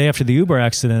 I mean, the day after the Uber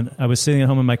accident, I was sitting at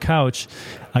home on my couch.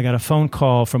 I got a phone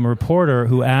call from a reporter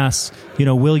who asked,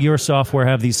 will your software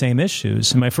have these same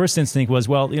issues? And my first instinct was,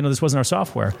 well, this wasn't our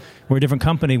software. We're a different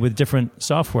company with different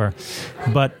software.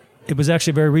 But it was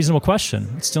actually a very reasonable question.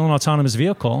 It's still an autonomous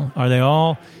vehicle. Are they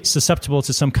all susceptible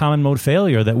to some common mode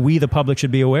failure that we, the public,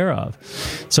 should be aware of?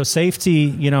 So safety,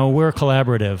 we're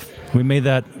collaborative. We made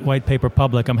that white paper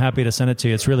public. I'm happy to send it to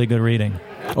you. It's really good reading.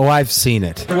 Oh, I've seen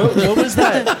it. What was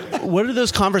that? What are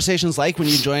those conversations like when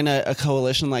you join a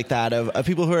coalition like that of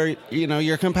people who are,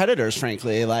 your competitors,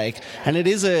 frankly? And it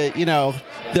is there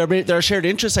are shared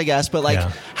interests, I guess, but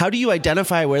how do you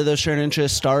identify where those shared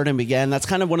interests start and begin? That's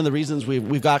kind of one of the reasons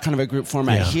we've got kind of a group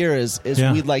format here is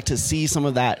we'd like to see some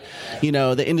of that,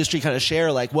 the industry kind of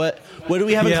share, what do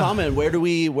we have in common?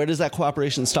 Where does that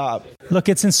cooperation stop? Look,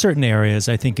 it's in certain areas,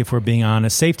 I think, if we're being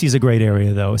honest. Safety is a great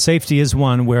area, though. Safety is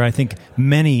one where I think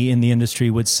many in the industry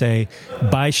would say,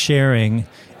 by sharing,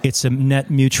 it's a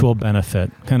net mutual benefit,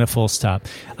 kind of full stop.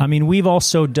 I mean, we've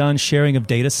also done sharing of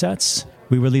data sets.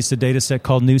 We released a data set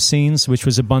called New Scenes, which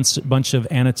was a bunch of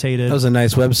annotated... That was a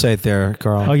nice website there,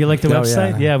 Karl. Oh, you like the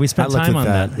website? Yeah, we spent time on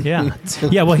that. Yeah.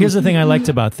 Yeah, well, here's the thing I liked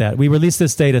about that. We released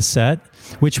this data set,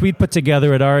 which we put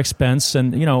together at our expense.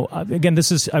 And, again,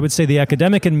 this is, I would say, the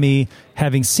academic in me,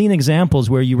 having seen examples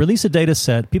where you release a data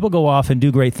set, people go off and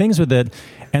do great things with it,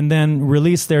 and then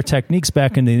release their techniques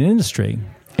back into the industry.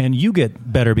 And you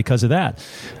get better because of that.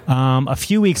 A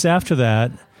few weeks after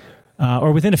that,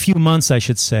 or within a few months, I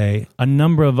should say, a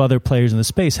number of other players in the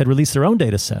space had released their own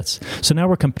data sets. So now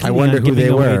we're competing on giving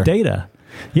away data.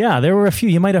 Yeah, there were a few.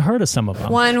 You might have heard of some of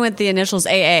them. One with the initials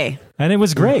AA. And it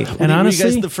was great. And Were honestly,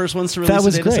 you guys the first ones to release that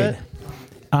was a data great. set?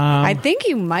 I think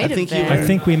you might have think you been. were. I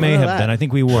think we may Look at have that. been. I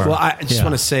think we were. Well, I just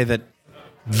want to say that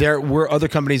there were other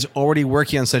companies already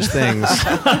working on such things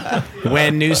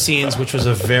when New Scenes, which was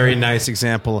a very nice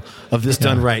example of this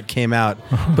done right, came out.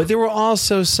 But there were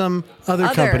also some other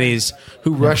companies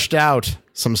who rushed out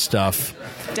some stuff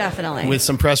Definitely. with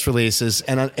some press releases.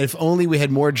 And if only we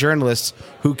had more journalists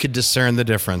who could discern the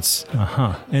difference.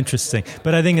 Interesting.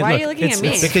 But I think Why are you looking at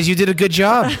me? Because you did a good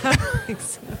job.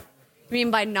 You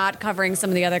mean by not covering some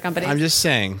of the other companies? I'm just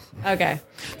saying. Okay.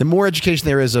 The more education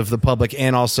there is of the public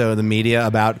and also the media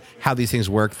about how these things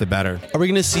work, the better. Are we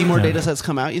going to see more data sets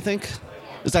come out, you think?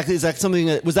 Is that something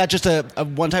that, was that just a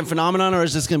one-time phenomenon, or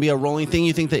is this going to be a rolling thing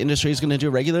you think the industry is going to do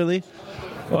regularly?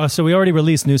 So we already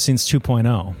released New Scenes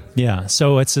 2.0. Yeah.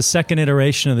 So it's a second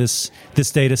iteration of this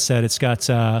data set. It's got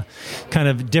kind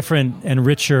of different and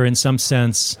richer, in some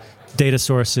sense, data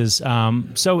sources.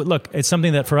 So look, it's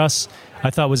something that for us, I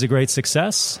thought was a great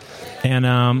success. And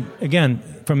again,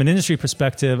 from an industry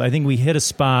perspective, I think we hit a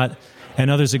spot, and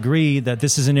others agree that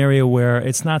this is an area where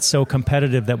it's not so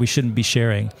competitive that we shouldn't be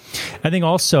sharing. I think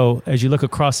also, as you look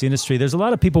across the industry, there's a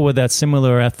lot of people with that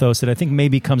similar ethos that I think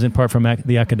maybe comes in part from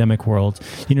the academic world.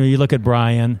 You know, you look at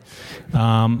Brian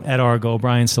at Argo,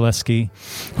 Brian Selesky,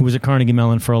 who was at Carnegie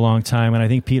Mellon for a long time, and I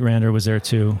think Pete Rander was there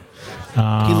too.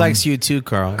 He likes you too,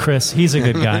 Carl. Chris, he's a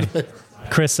good guy.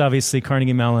 Chris, obviously,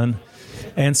 Carnegie Mellon.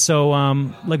 And so,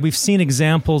 like, we've seen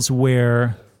examples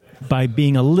where by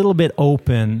being a little bit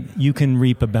open, you can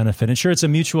reap a benefit. And sure, it's a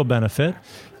mutual benefit,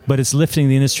 but it's lifting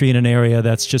the industry in an area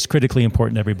that's just critically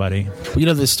important to everybody. You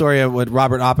know the story of what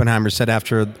Robert Oppenheimer said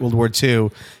after World War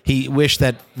II? He wished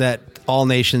that all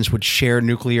nations would share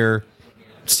nuclear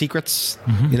secrets,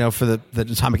 you know, for the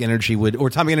atomic energy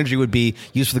would be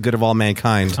used for the good of all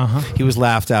mankind. He was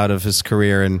laughed out of his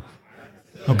career and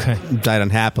died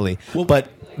unhappily. But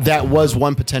that was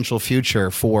one potential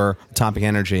future for atomic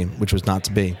energy, which was not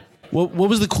to be. What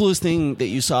was the coolest thing that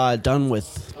you saw done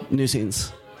with New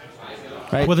Scenes?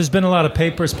 Right? Well, there's been a lot of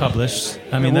papers published.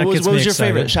 I mean, what that was, gets what me was your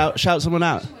excited. favorite? Shout someone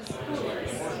out.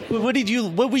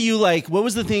 What were you like? What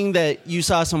was the thing that you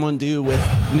saw someone do with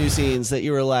New Scenes that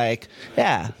you were like,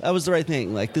 yeah, that was the right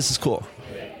thing. Like, this is cool.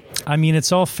 I mean,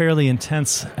 it's all fairly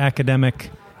intense academic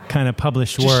kind of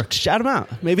published work. Just shout them out.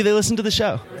 Maybe they listen to the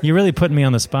show. You're really putting me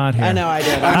on the spot here. I know I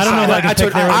did. I don't know if I can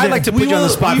pick. I like to put you on the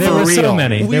spot There for were real. so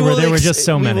many. There were just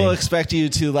so many. We will expect you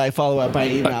to like follow up by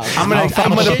email. I'm gonna put you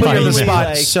on the genuinely, spot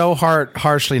like, so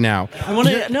harshly now.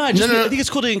 I think it's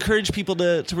cool to encourage people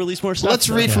to release more stuff. Let's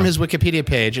read from his Wikipedia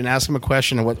page and ask him a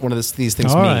question of what one of these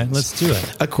things All means. right, let's do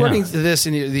it. According to this,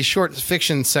 in the short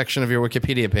fiction section of your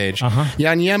Wikipedia page,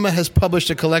 Iagnemma has published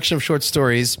a collection of short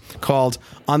stories called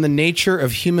 "On the Nature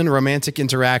of Human Romantic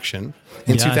Interaction"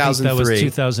 in 2003. I think that was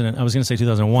 2000. I was going to say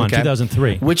 2001,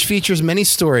 2003. Which features many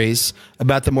stories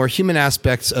about the more human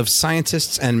aspects of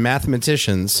scientists and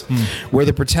mathematicians, where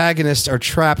the protagonists are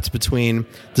trapped between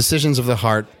decisions of the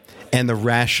heart and the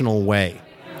rational way.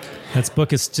 That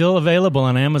book is still available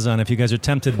on Amazon if you guys are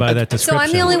tempted by that So description.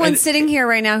 I'm the only one sitting here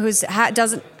right now who's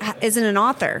isn't an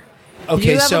author.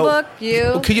 Okay, you have so a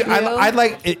book. could you? I'd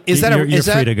like. Is that You're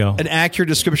free to go. an accurate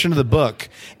description of the book?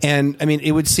 And I mean,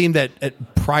 it would seem that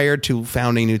prior to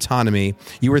founding NuTonomy,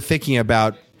 you were thinking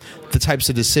about the types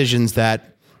of decisions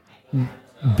that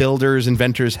builders,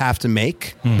 inventors have to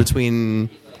make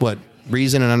between what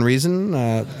reason and unreason.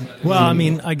 Well, I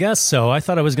mean, I guess so. I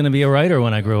thought I was going to be a writer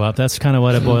when I grew up. That's kind of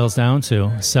what it boils down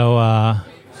to. So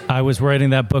I was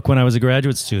writing that book when I was a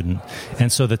graduate student.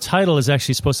 And so the title is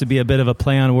actually supposed to be a bit of a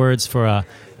play on words for a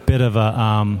bit of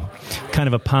a kind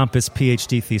of a pompous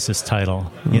PhD thesis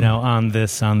title, you know, on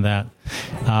this, on that.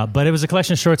 But it was a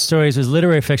collection of short stories. It was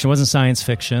literary fiction. It wasn't science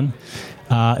fiction.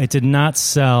 It did not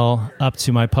sell up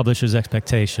to my publisher's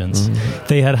expectations.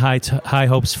 They had high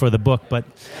hopes for the book, but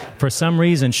for some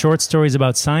reason, short stories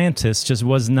about scientists just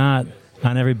was not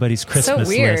on everybody's Christmas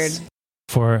list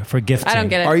for gifting. I don't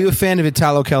get it. Are you a fan of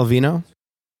Italo Calvino?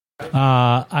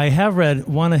 I have read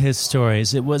one of his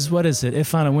stories. It was, what is it?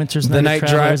 If on a Winter's Night, Night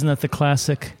Traveler, Drive. Isn't that the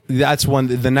classic? That's one.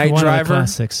 The Night One Driver. of the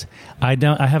classics. I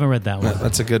haven't read that one.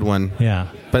 That's a good one. Yeah.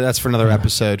 But that's for another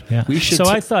episode. Yeah. We should. So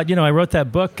I thought, I wrote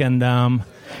that book, and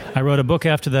I wrote a book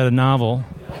after that, a novel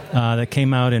that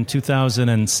came out in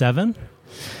 2007.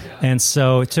 And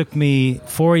so it took me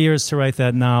 4 years to write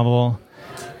that novel,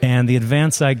 and the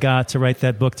advance I got to write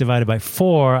that book divided by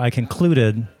 4, I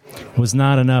concluded, was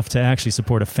not enough to actually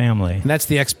support a family. And that's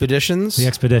the Expeditions. The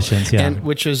Expeditions, yeah. And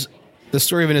which is the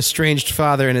story of an estranged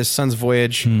father and his son's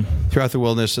voyage throughout the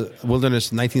wilderness,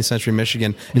 19th century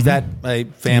Michigan. Is that a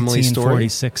family story?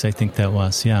 1846, I think that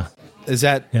was. Yeah. Is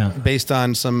that based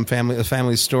on a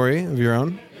family story of your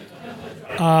own?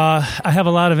 I have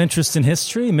a lot of interest in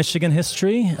history, Michigan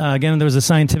history. Again, there was a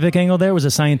scientific angle there. It was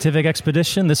a scientific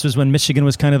expedition. This was when Michigan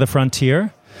was kind of the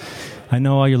frontier. I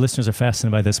know all your listeners are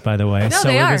fascinated by this, by the way. No,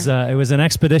 they are. It was an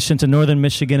expedition to northern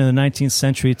Michigan in the 19th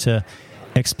century to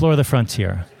explore the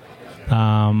frontier.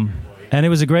 And it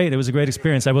was a great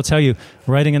experience. I will tell you,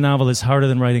 writing a novel is harder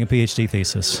than writing a PhD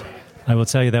thesis. I will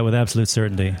tell you that with absolute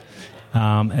certainty.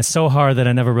 It's so hard that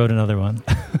I never wrote another one.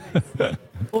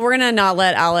 Well, we're going to not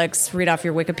let Alex read off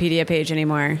your Wikipedia page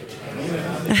anymore.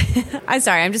 I'm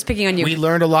sorry. I'm just picking on you. We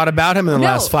learned a lot about him in the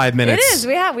last 5 minutes. It is.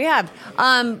 We have.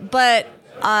 But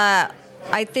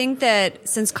I think that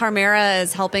since Carmera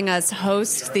is helping us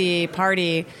host the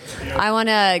party, I want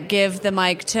to give the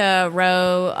mic to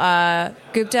Ro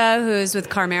Gupta, who's with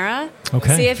Carmera.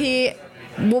 Okay. See if he...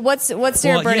 What's your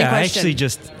burning question? I actually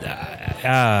just...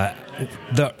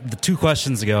 the 2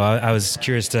 questions ago, I was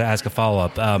curious to ask a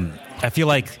follow-up. I feel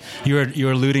like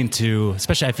you're alluding to,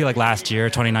 especially I feel like last year,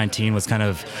 2019, was kind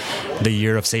of the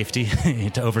year of safety,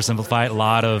 to oversimplify it. A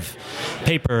lot of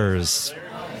papers,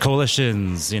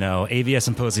 coalitions, AVS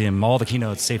Symposium, all the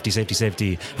keynotes,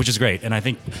 safety, which is great. And I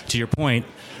think, to your point,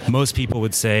 most people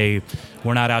would say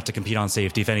we're not out to compete on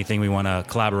safety. If anything, we want to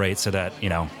collaborate so that,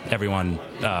 everyone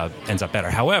ends up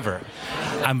better. However,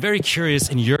 I'm very curious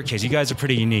in your case. You guys are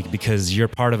pretty unique because you're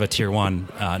part of a tier 1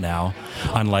 now,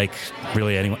 unlike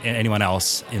really anyone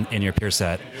else in your peer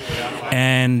set.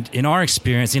 And in our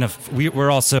experience,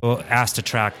 we're also asked to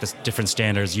track the different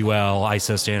standards, UL,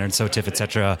 ISO standards, SOTIF, et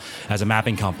cetera, as a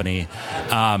mapping company.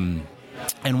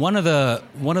 And one of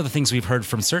the things we've heard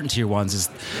from certain tier 1s is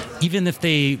even if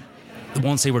they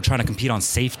won't say we're trying to compete on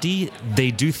safety,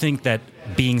 they do think that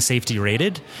being safety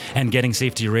rated and getting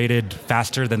safety rated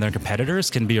faster than their competitors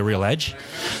can be a real edge.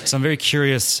 So I'm very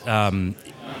curious,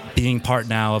 being part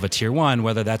now of a tier 1,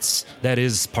 whether that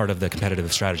is part of the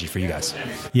competitive strategy for you guys.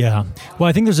 Yeah. Well,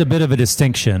 I think there's a bit of a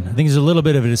distinction. I think there's a little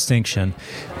bit of a distinction.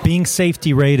 Being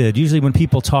safety rated, usually when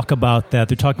people talk about that,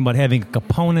 they're talking about having a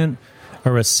component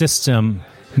or a system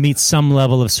meets some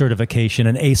level of certification,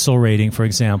 an ASIL rating, for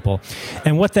example.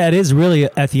 And what that is really,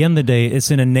 at the end of the day, it's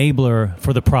an enabler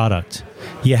for the product.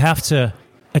 You have to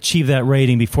achieve that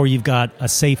rating before you've got a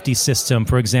safety system,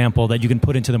 for example, that you can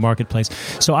put into the marketplace.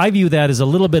 So I view that as a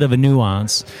little bit of a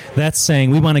nuance. That's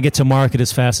saying we want to get to market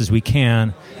as fast as we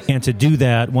can, and to do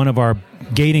that, one of our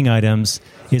gating items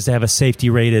is to have a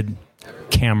safety-rated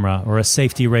camera or a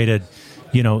safety-rated,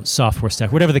 software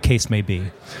stack, whatever the case may be.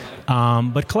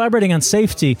 But collaborating on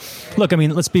safety, look,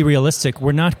 let's be realistic.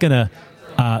 We're not going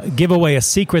to give away a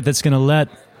secret that's going to let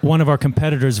one of our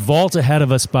competitors vault ahead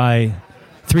of us by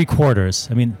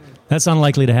 3/4. That's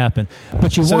unlikely to happen.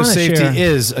 But you want to share... So safety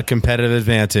is a competitive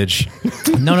advantage.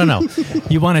 No.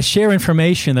 You want to share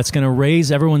information that's going to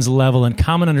raise everyone's level and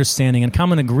common understanding and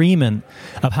common agreement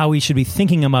of how we should be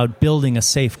thinking about building a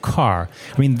safe car.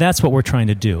 That's what we're trying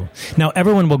to do. Now,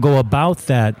 everyone will go about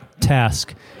that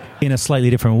task in a slightly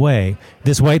different way.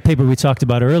 This white paper we talked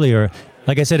about earlier,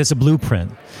 like I said, it's a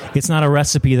blueprint. It's not a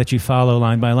recipe that you follow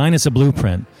line by line. It's a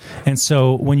blueprint. And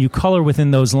so when you color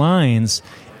within those lines,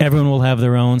 everyone will have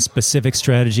their own specific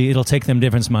strategy. It'll take them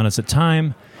different amounts of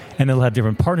time, and they'll have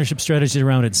different partnership strategies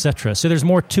around it, et cetera. So there's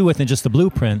more to it than just the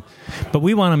blueprint. But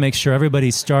we want to make sure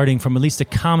everybody's starting from at least a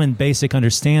common basic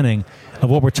understanding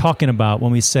of what we're talking about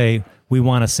when we say we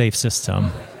want a safe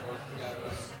system.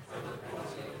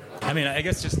 I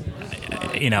guess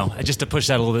just to push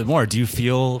that a little bit more, do you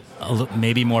feel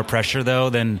maybe more pressure, though,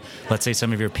 than, let's say,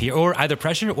 some of your peers, or either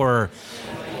pressure or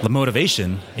the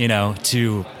motivation,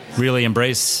 to really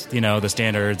embrace, the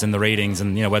standards and the ratings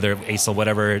and, whether ASIL,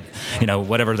 whatever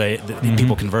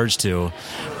people converge to,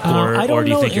 or do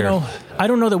you think you're... I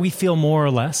don't know that we feel more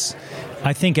or less.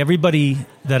 I think everybody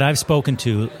that I've spoken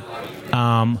to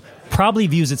probably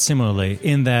views it similarly,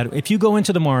 in that if you go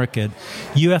into the market,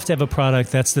 you have to have a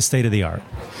product that's the state of the art.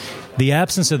 The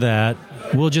absence of that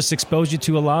will just expose you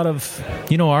to a lot of,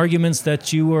 arguments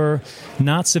that you were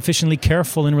not sufficiently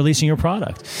careful in releasing your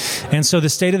product. And so the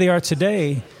state of the art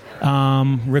today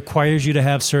requires you to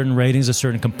have certain ratings of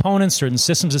certain components, certain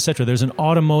systems, etc. There's an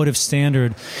automotive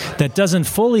standard that doesn't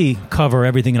fully cover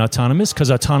everything in autonomous, because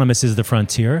autonomous is the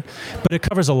frontier, but it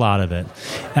covers a lot of it.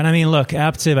 And look,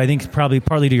 Aptiv, I think probably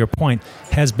partly to your point,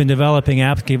 has been developing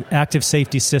active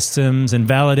safety systems and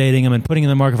validating them and putting them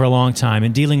in the market for a long time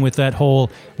and dealing with that whole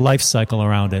life cycle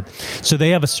around it. So they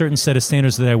have a certain set of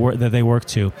standards that they work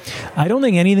to. I don't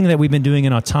think anything that we've been doing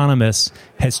in autonomous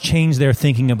has changed their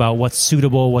thinking about what's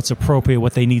suitable, what's what's appropriate,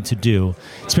 what they need to do.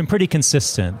 It's been pretty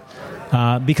consistent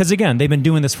because, again, they've been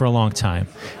doing this for a long time.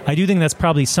 I do think that's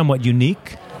probably somewhat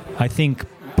unique. I think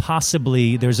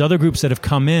possibly there's other groups that have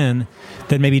come in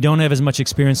that maybe don't have as much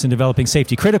experience in developing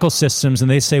safety critical systems, and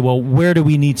they say, well, where do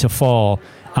we need to fall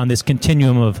on this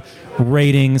continuum of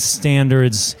ratings,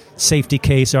 standards, safety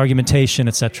case, argumentation,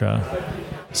 etc.?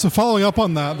 So following up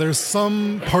on that, there's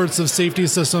some parts of safety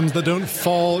systems that don't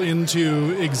fall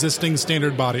into existing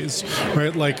standard bodies,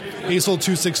 right? Like ASIL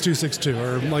 26262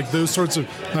 or like those sorts of,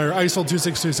 or ISIL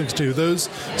 26262. Those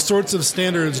sorts of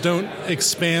standards don't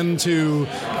expand to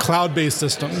cloud-based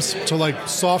systems, to like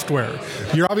software.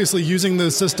 You're obviously using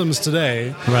those systems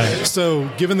today. Right. So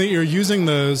given that you're using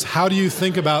those, how do you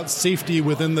think about safety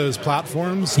within those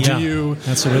platforms? Yeah,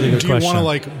 that's a really good question. Do you want to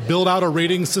like build out a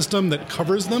rating system that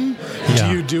covers them? Yeah.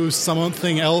 Do you do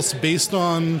something else based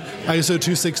on ISO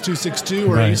 26262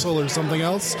 or Right. ASIL or something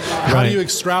else? How do you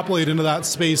extrapolate into that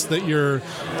space that you're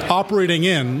operating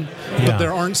in, but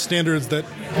there aren't standards that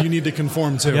you need to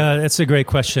conform to? Yeah, that's a great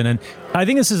question. And I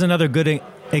think this is another good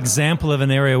example of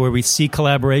an area where we see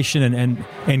collaboration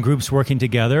and groups working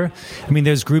together. I mean,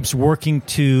 there's groups working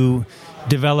to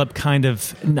develop kind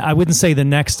of, I wouldn't say the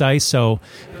next ISO,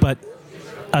 but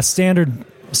a standard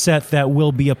set that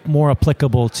will be more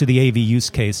applicable to the AV use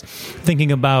case.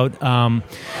 Thinking about,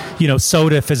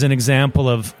 SOTIF as an example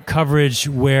of coverage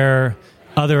where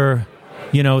other,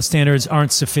 standards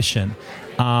aren't sufficient.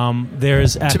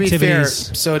 There's activities. To be fair,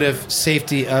 SOTIF,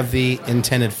 safety of the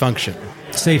intended function.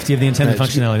 Safety of the intended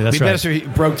functionality. That's we right.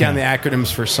 better broke down the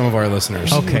acronyms for some of our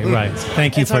listeners. Okay, right.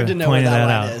 Thank you It's for hard to know pointing what that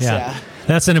that out. one is, yeah, yeah.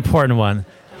 that's an important one.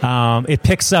 It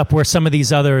picks up where some of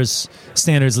these others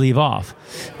standards leave off.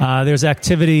 There's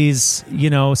activities,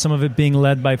 some of it being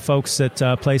led by folks at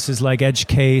places like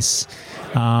EdgeCase,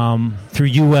 through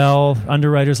UL,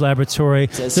 Underwriters Laboratory.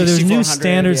 So there's new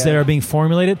standards that are being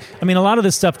formulated. I mean, a lot of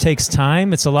this stuff takes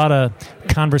time. It's a lot of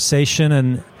conversation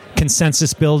and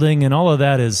consensus building, and all of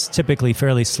that is typically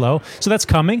fairly slow. So that's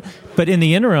coming. But in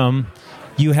the interim,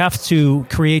 you have to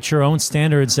create your own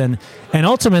standards, and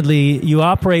ultimately you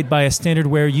operate by a standard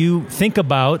where you think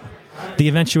about the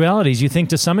eventualities. You think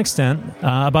to some extent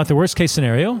about the worst case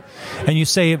scenario, and you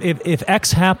say, if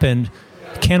X happened,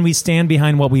 can we stand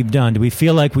behind what we've done? Do we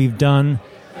feel like we've done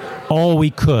all we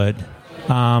could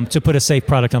to put a safe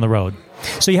product on the road?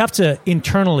 So you have to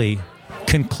internally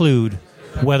conclude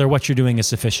whether what you're doing is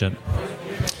sufficient.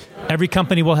 Every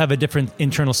company will have a different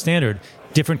internal standard.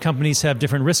 Different companies have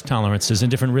different risk tolerances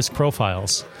and different risk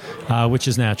profiles, which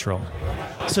is natural.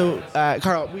 So,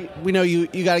 Karl, we know you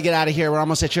got to get out of here. We're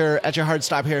almost at your hard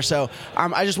stop here. So,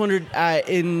 I just wondered,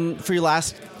 for your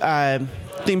last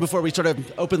thing before we sort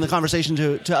of open the conversation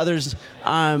to others,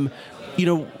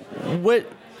 what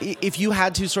if you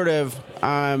had to sort of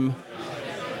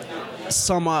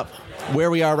sum up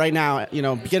where we are right now,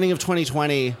 beginning of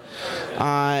 2020,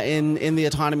 in the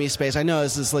autonomy space. I know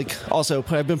this is like also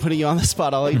I've been putting you on the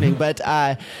spot all evening, but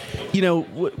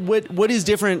what is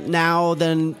different now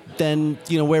than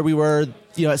where we were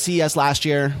at CES last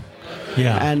year?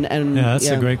 Yeah, and that's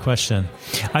a great question.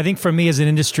 I think for me as an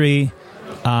industry,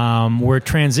 we're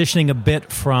transitioning a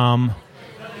bit from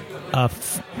a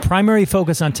primary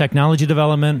focus on technology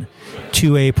development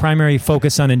to a primary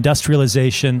focus on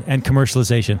industrialization and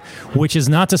commercialization, which is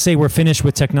not to say we're finished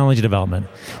with technology development.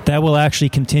 That will actually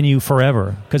continue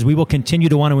forever because we will continue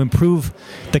to want to improve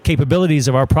the capabilities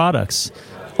of our products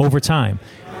over time.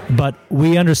 But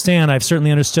we understand, I've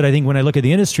certainly understood, I think when I look at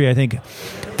the industry, I think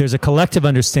there's a collective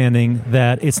understanding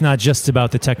that it's not just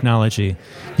about the technology.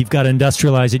 You've got to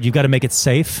industrialize it, you've got to make it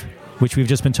safe, which we've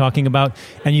just been talking about,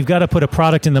 and you've got to put a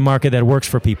product in the market that works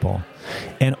for people.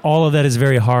 And all of that is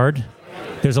very hard.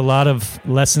 There's a lot of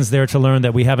lessons there to learn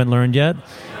that we haven't learned yet.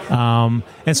 And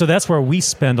so that's where we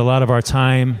spend a lot of our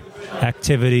time,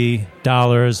 activity,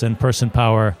 dollars, and person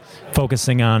power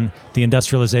focusing on the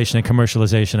industrialization and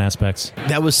commercialization aspects.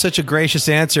 That was such a gracious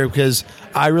answer because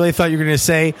I really thought you were going to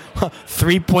say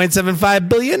 $3.75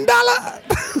 billion.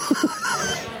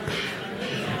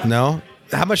 No?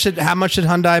 How much did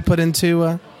Hyundai put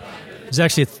into? It's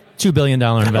actually a $2 billion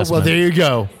investment. Well, there you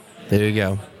go. There you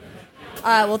go.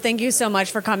 Well, thank you so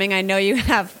much for coming. I know you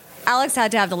have. Alex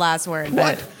had to have the last word.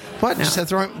 What? No. Just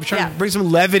trying to bring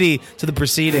some levity to the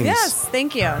proceedings. Yes,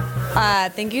 thank you.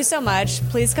 Thank you so much.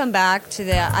 Please come back to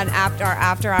our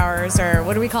after hours, or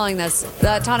what are we calling this? The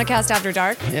Autonocast After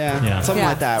Dark? Yeah. Something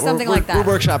like that. Something like that.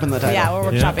 We're workshopping the title. Yeah,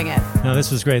 we're workshopping it. No,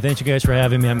 this was great. Thank you guys for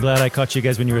having me. I'm glad I caught you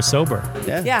guys when you were sober.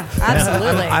 Yeah,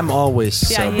 absolutely. I'm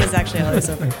always Yeah, sober. he is actually always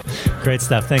sober. Great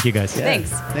stuff. Thank you guys. Thanks.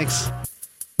 Thanks.